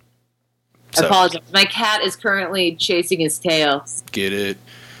 I apologize. My cat is currently chasing his tail, Get it.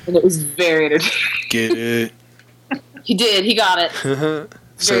 and it was very entertaining. Get it. He did. He got it. Very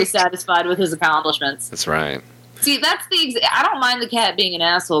So, satisfied with his accomplishments. that's right. See, that's I don't mind the cat being an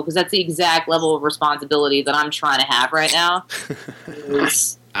asshole because that's the exact level of responsibility that I'm trying to have right now.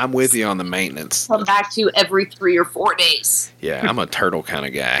 Is I'm with you on the maintenance. come back to every 3 or 4 days. Yeah, I'm a turtle kind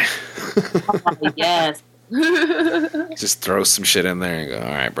of guy. Oh, yes. Just throw some shit in there and go,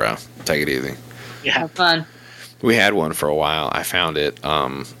 all right, bro, take it easy. Yeah. Have fun. We had one for a while. I found it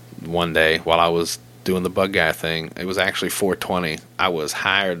one day while I was doing the bug guy thing. It was actually 420. I was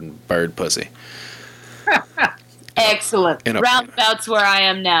higher than bird pussy. Excellent. In a- Roundabouts where I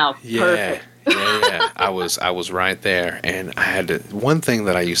am now. Yeah, Perfect. yeah. I was right there, and I had to. One thing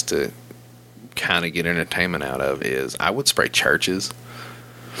that I used to kind of get entertainment out of is I would spray churches.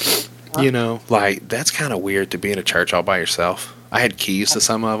 Like, that's kind of weird to be in a church all by yourself. I had keys to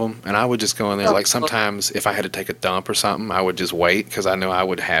some of them, and I would just go in there. Like, sometimes if I had to take a dump or something, I would just wait because I knew I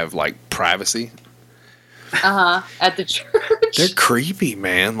would have, like, privacy. At the church. They're creepy,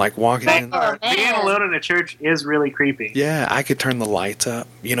 man. Like, walking in. Oh, man. Being alone in a church is really creepy. Yeah, I could turn the lights up.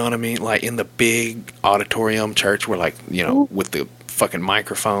 You know what I mean? Like, in the big auditorium church where, like, with the fucking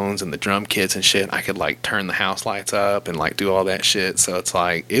microphones and the drum kits and shit, I could, like, turn the house lights up and, like, do all that shit. So it's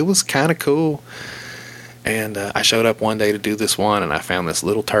like, it was kind of cool. And I showed up one day to do this one, and I found this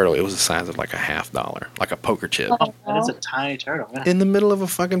little turtle. It was the size of, like, $50, like a poker chip, Oh, that is a tiny turtle. Yeah. in the middle of a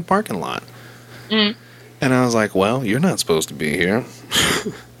fucking parking lot. Mm. And I was like, well, you're not supposed to be here.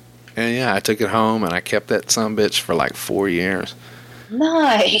 And yeah, I took it home, and I kept that sumbitch for, like, 4 years.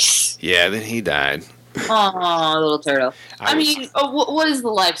 Nice. Yeah, then he died. Aw, little turtle. I was- mean, what is the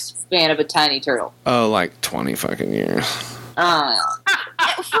lifespan of a tiny turtle? Oh, like 20 fucking years.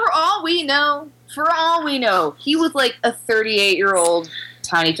 For all we know, he was like a 38-year-old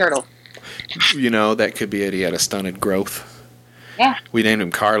tiny turtle. That could be it. He had a stunted growth. Yeah. We named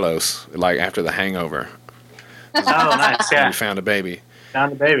him Carlos, like after The Hangover. Oh, nice. Yeah. We found a baby.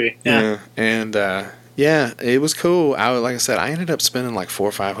 Found the baby. Yeah. And it was cool. Like I said, I ended up spending like $400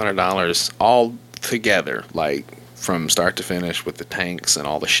 or $500 all together, like from start to finish, with the tanks and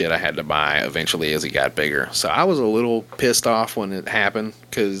all the shit I had to buy eventually as he got bigger. So I was a little pissed off when it happened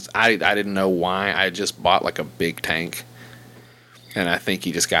because I didn't know why. I just bought like a big tank, and I think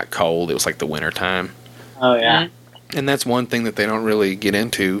he just got cold. It was like the winter time. Oh, yeah. And that's one thing that they don't really get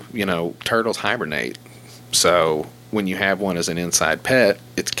into. Turtles hibernate. So when you have one as an inside pet,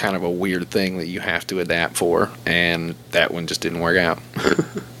 it's kind of a weird thing that you have to adapt for. And that one just didn't work out.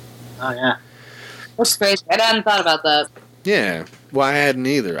 Oh, yeah. That's crazy. I hadn't thought about that. Yeah. Well, I hadn't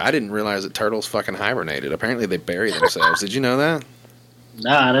either. I didn't realize that turtles fucking hibernated. Apparently they bury themselves. Did you know that?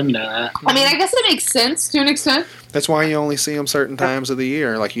 No, I didn't know that. I mean, I guess it makes sense to an extent. That's why you only see them certain times of the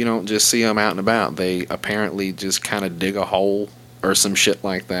year. Like, you don't just see them out and about. They apparently just kind of dig a hole or some shit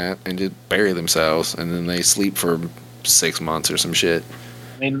like that and just bury themselves, and then they sleep for 6 months or some shit.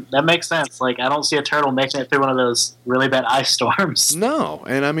 I mean, that makes sense. Like, I don't see a turtle making it through one of those really bad ice storms. No,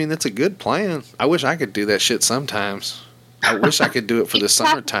 and I mean, that's a good plan. I wish I could do that shit sometimes. I wish I could do it for the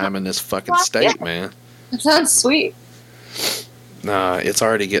summertime in this fucking state, man. That sounds sweet. Nah, it's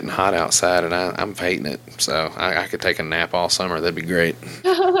already getting hot outside, and I'm hating it. So I could take a nap all summer. That'd be great.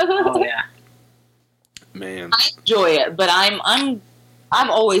 Oh, yeah. Man. I enjoy it, but I'm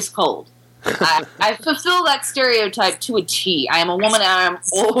always cold. I fulfill that stereotype to a T. I am a woman and I'm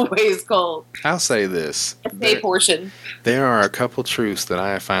always cold. I'll say this. A portion. There are a couple truths that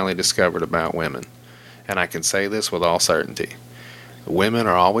I have finally discovered about women, and I can say this with all certainty. Women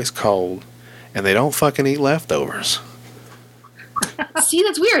are always cold, and they don't fucking eat leftovers. See,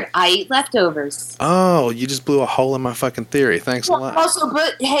 that's weird. I eat leftovers. Oh, you just blew a hole in my fucking theory. Thanks a lot. Also,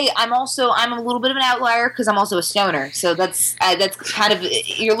 but hey, I'm a little bit of an outlier because I'm also a stoner. So that's kind of,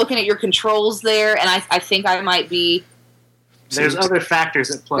 you're looking at your controls there, and I think I might be. There's other factors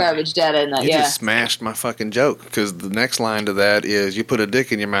at play. Garbage data in that. You Yeah. just smashed my fucking joke, because the next line to that is you put a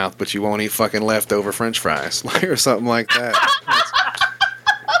dick in your mouth, but you won't eat fucking leftover French fries, or something like that.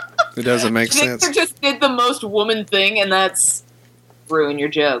 It doesn't make sense. Victor just did the most woman thing, and that's ruin your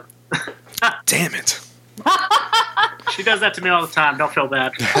joke. Damn it. She does that to me all the time. Don't feel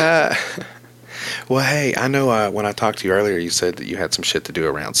bad. Well, hey, I know when I talked to you earlier, you said that you had some shit to do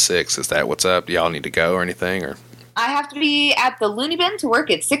around 6. Is that what's up? Do y'all need to go or anything? Or I have to be at the Looney Bin to work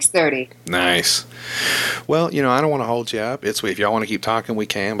at 6:30. Nice. Well, I don't want to hold you up. If y'all want to keep talking, we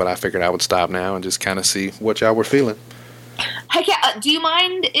can, but I figured I would stop now and just kind of see what y'all were feeling. Heck yeah. Do you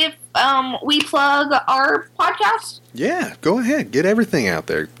mind if we plug our podcast? Yeah, go ahead. Get everything out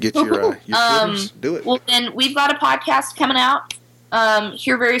there. Get your Twitters. Do it. Well, then we've got a podcast coming out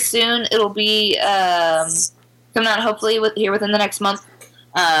here very soon. It'll be coming out hopefully here within the next month.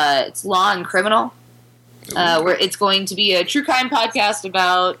 It's Law and Criminal. Where it's going to be a true crime podcast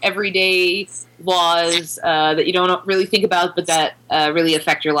about everyday laws that you don't really think about, but that really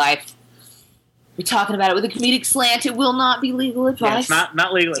affect your life. We're talking about it with a comedic slant. It will not be legal advice. Yeah, it's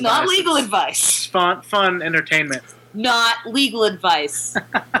not legal advice. Not legal It's advice. fun entertainment. Not legal advice.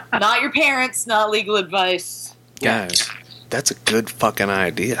 Not your parents. Not legal advice. Guys, that's a good fucking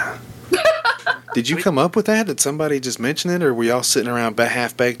idea. Did you come up with that? Did somebody just mention it, or were y'all sitting around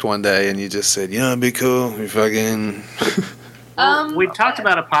half-baked one day and you just said, it'd be cool, we fucking... We talked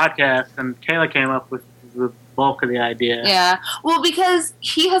about a podcast, and Kayla came up with the bulk of the idea. Yeah. Well, because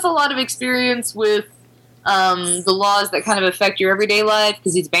he has a lot of experience with the laws that kind of affect your everyday life,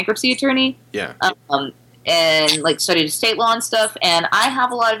 because he's a bankruptcy attorney. Yeah. And studied estate law and stuff, and I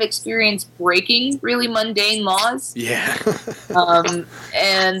have a lot of experience breaking really mundane laws. Yeah.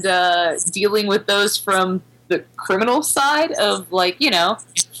 And dealing with those from the criminal side of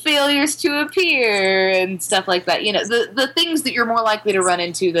failures to appear and stuff like that. The things that you're more likely to run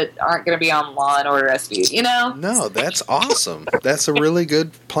into that aren't going to be on Law and Order SVU. No, that's awesome. That's a really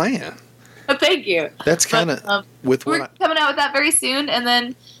good plan. Thank you. That's kind of with we're coming out with that very soon, and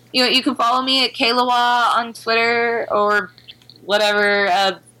then you can follow me at Kaylawa on Twitter or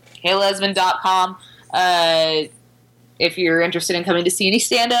whatever, KaylaEsmond.com. If you're interested in coming to see any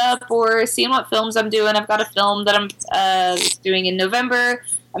stand-up or seeing what films I'm doing, I've got a film that I'm doing in November.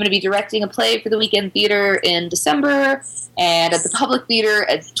 I'm going to be directing a play for the Weekend Theater in December, and at the Public Theater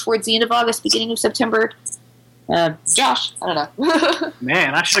towards the end of August, beginning of September. Josh, I don't know.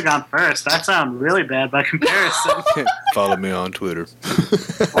 Man, I should have gone first. That sounds really bad by comparison. Follow me on Twitter.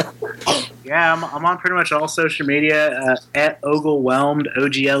 Yeah, I'm on pretty much all social media at Oglewhelmed,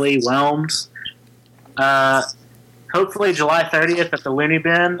 O-G-L-E Whelmed. Hopefully July 30th at the Looney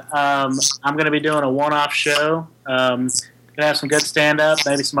Bin. I'm going to be doing a one-off show. Going to have some good stand-up,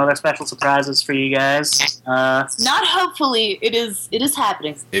 maybe some other special surprises for you guys. Not hopefully. It is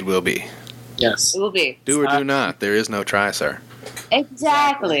happening. It will be. Yes. It will be. Do or do not. There is no try, sir.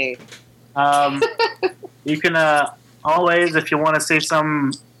 Exactly. You can always, if you want to see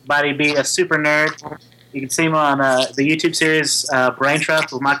somebody be a super nerd, you can see him on the YouTube series Brain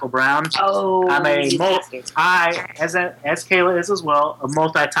Trust with Michael Brown. Oh, I'm as Kayla is as well, a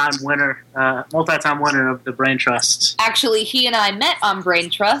multi-time winner of the Brain Trust. Actually, he and I met on Brain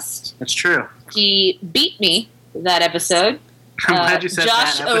Trust. That's true. He beat me that episode. I'm glad you said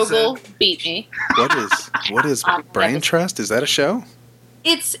Josh that episode. Ogle beat me. What is Brain Trust? Is that a show?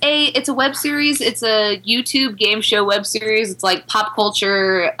 It's a web series. It's a YouTube game show web series. It's like pop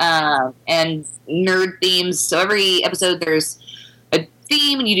culture and nerd themes. So every episode there's a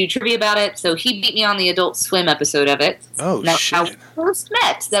theme, and you do trivia about it. So he beat me on the Adult Swim episode of it. Oh, That's shit. how we first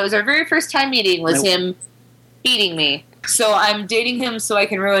met. That was our very first time meeting. Was him beating me. So I'm dating him so I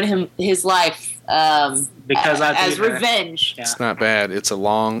can ruin his life Because I as beat her. revenge. Yeah. It's not bad. It's a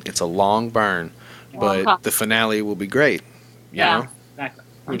long burn, but the finale will be great. You Yeah. know? Exactly.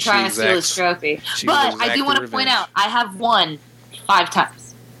 When I'm trying she to steal his exacts- trophy. she But will I exact do the want to point revenge. out, I have won 5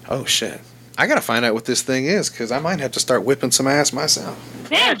 times. Oh shit! I gotta find out what this thing is because I might have to start whipping some ass myself.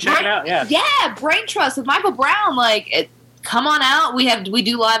 Yeah, check it out. Yeah. Yeah, Brain Trust with Michael Brown. Like, come on out. We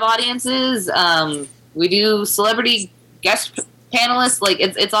do live audiences. We do celebrity guest panelists. Like,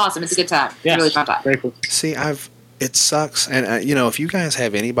 it's awesome. It's a good time. It's Yeah. a really fun time. Very cool. See, it sucks, and you know, if you guys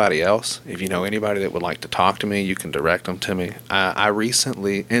have anybody else, if you know anybody that would like to talk to me, you can direct them to me. I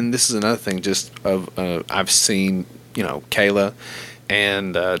recently, and this is another thing, just of I've seen, you know, Kayla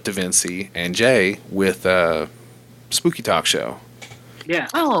and Da Vinci and Jay with Spooky Talk Show. Yeah.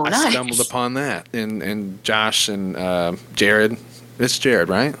 Oh, I nice. stumbled upon that, and Josh and Jared. It's Jared,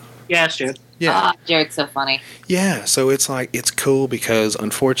 right? Yeah, it's true. Yeah. Jared's so funny. Yeah, so it's like, it's cool because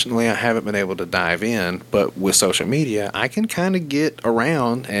unfortunately I haven't been able to dive in, but with social media, I can kind of get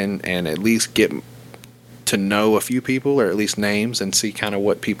around and at least get to know a few people, or at least names, and see kind of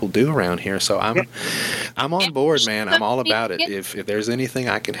what people do around here. So I'm on board, man. I'm all about it. If there's anything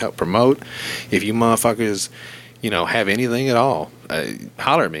I can help promote, if you motherfuckers, you know, have anything at all,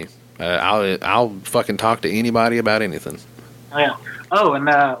 holler at me. I'll fucking talk to anybody about anything. Oh, yeah. Oh, and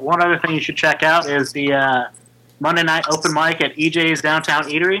one other thing you should check out is the Monday night open mic at EJ's Downtown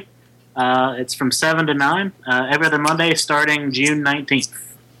Eatery. It's from 7 to 9 every other Monday starting June 19th.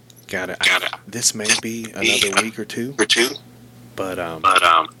 Got it. This may be another week or two. But uh-oh.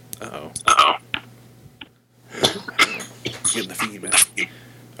 Getting the feedback.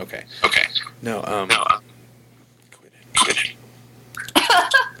 Okay. No, quit it.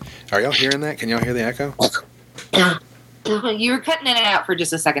 Are y'all hearing that? Can y'all hear the echo? You were cutting in and out for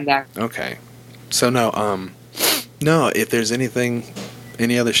just a second there. Okay. So no, if there's any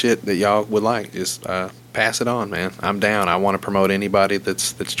other shit that y'all would like, just pass it on, man. I'm down. I want to promote anybody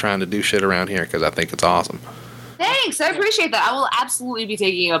that's trying to do shit around here because I think it's awesome. Thanks. I appreciate that. I will absolutely be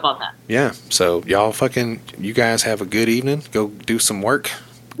taking you up on that. Yeah. So y'all you guys have a good evening. Go do some work.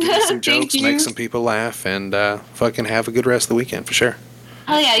 Get some Thank jokes, you. make some people laugh, and fucking have a good rest of the weekend for sure.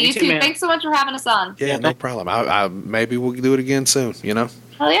 Oh, yeah, you You too, too. man. Thanks so much for having us on. Yeah, no problem. I maybe we'll do it again soon, you know?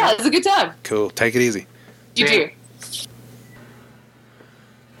 Oh, yeah, it was a good time. Cool. Take it easy. You Yeah. too.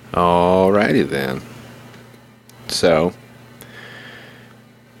 Alrighty then. So,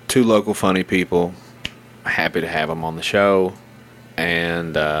 2 local funny people. Happy to have them on the show.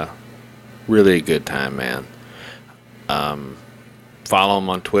 And really a good time, man. Follow them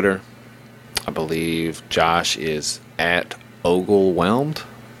on Twitter. I believe Josh is at Oglewhelmed.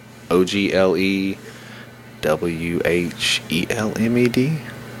 OGLEWHELMED.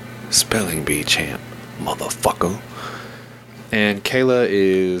 Spelling bee champ, motherfucker. And Kayla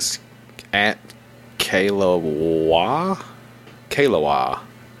is at Kaylawa.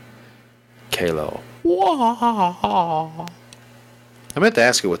 I meant to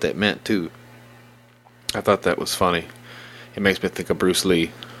ask her what that meant too. I thought that was funny. It makes me think of Bruce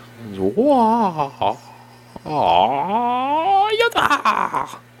Lee. I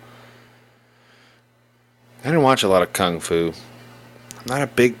didn't watch a lot of Kung Fu. I'm not a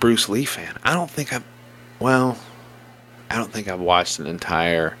big Bruce Lee fan. I don't think I've watched an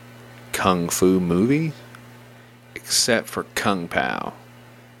entire Kung Fu movie except for Kung Pao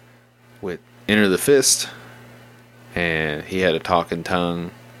with Enter the Fist, and he had a talking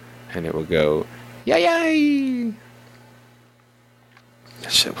tongue, and it would go yay.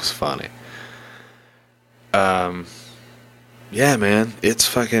 That shit was funny. Yeah, man,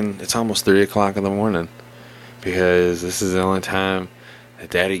 it's almost 3 o'clock in the morning because this is the only time that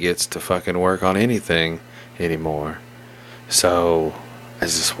Daddy gets to fucking work on anything anymore. So I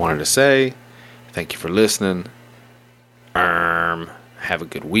just wanted to say thank you for listening. Have a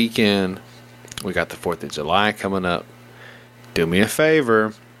good weekend. We got the 4th of July coming up. Do me a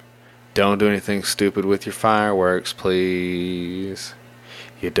favor. Don't do anything stupid with your fireworks, please.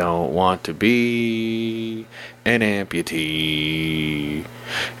 You don't want to be an amputee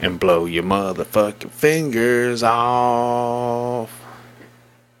and blow your motherfucking fingers off.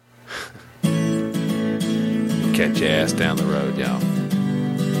 Catch your ass down the road, y'all.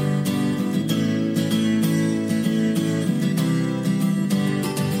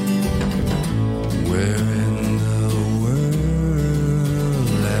 Where in the world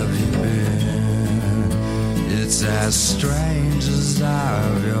It's as strange as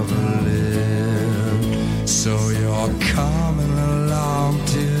I've ever lived. So you're coming along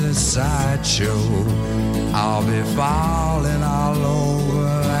to the sideshow. I'll be falling all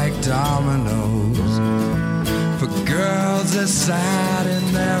over like dominoes. For girls that sad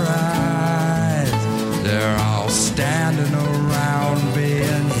in their eyes, they're all standing around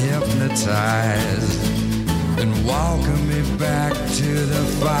being hypnotized and walking me back to the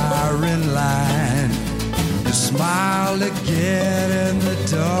firing line. You smile to get in the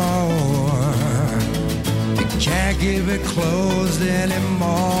door. You can't keep it closed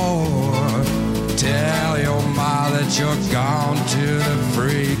anymore. Tell your ma that you're gone to the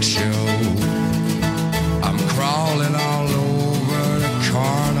freak show. I'm crawling all over the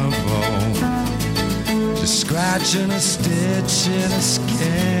carnival, just scratching a stitch in a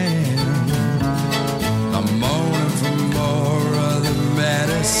skin. I'm moaning for more of the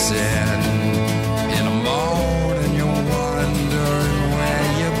medicine. In the morning you're wondering where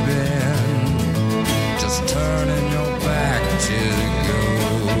you've been, just turning your back to the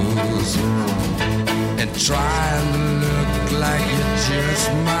ghost and trying to look like you just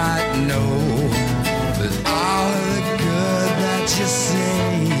might know that all of the good that you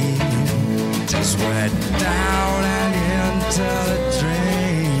see just went down and into the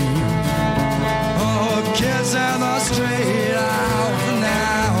dream. Oh, kids and the street out for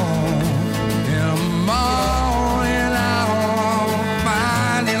now. In the morning I'll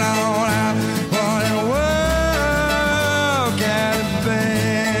find it all out. What in the world can it be?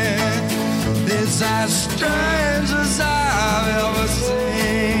 It's as strange as I've ever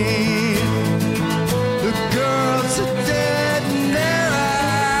seen. The girls are dead in their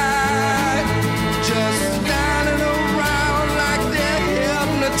eyes, just standing around like they're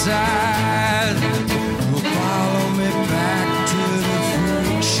hypnotized. Will follow me back to the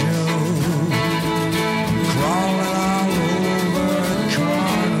freak show, crawling all over the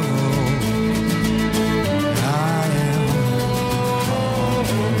carnival. I am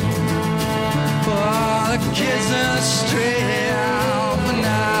for the kids in the street out for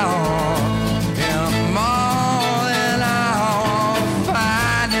now. In the morning I'll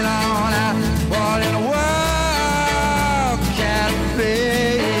find it all out. What in the world can it be?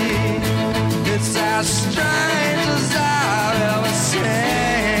 It's as strange as I've ever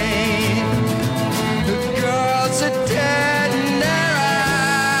seen. The girls are dead in their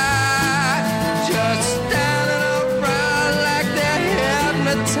eyes, just standing around like they're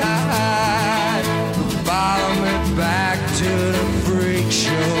hypnotized. Follow me back to the freak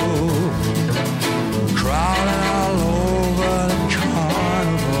show.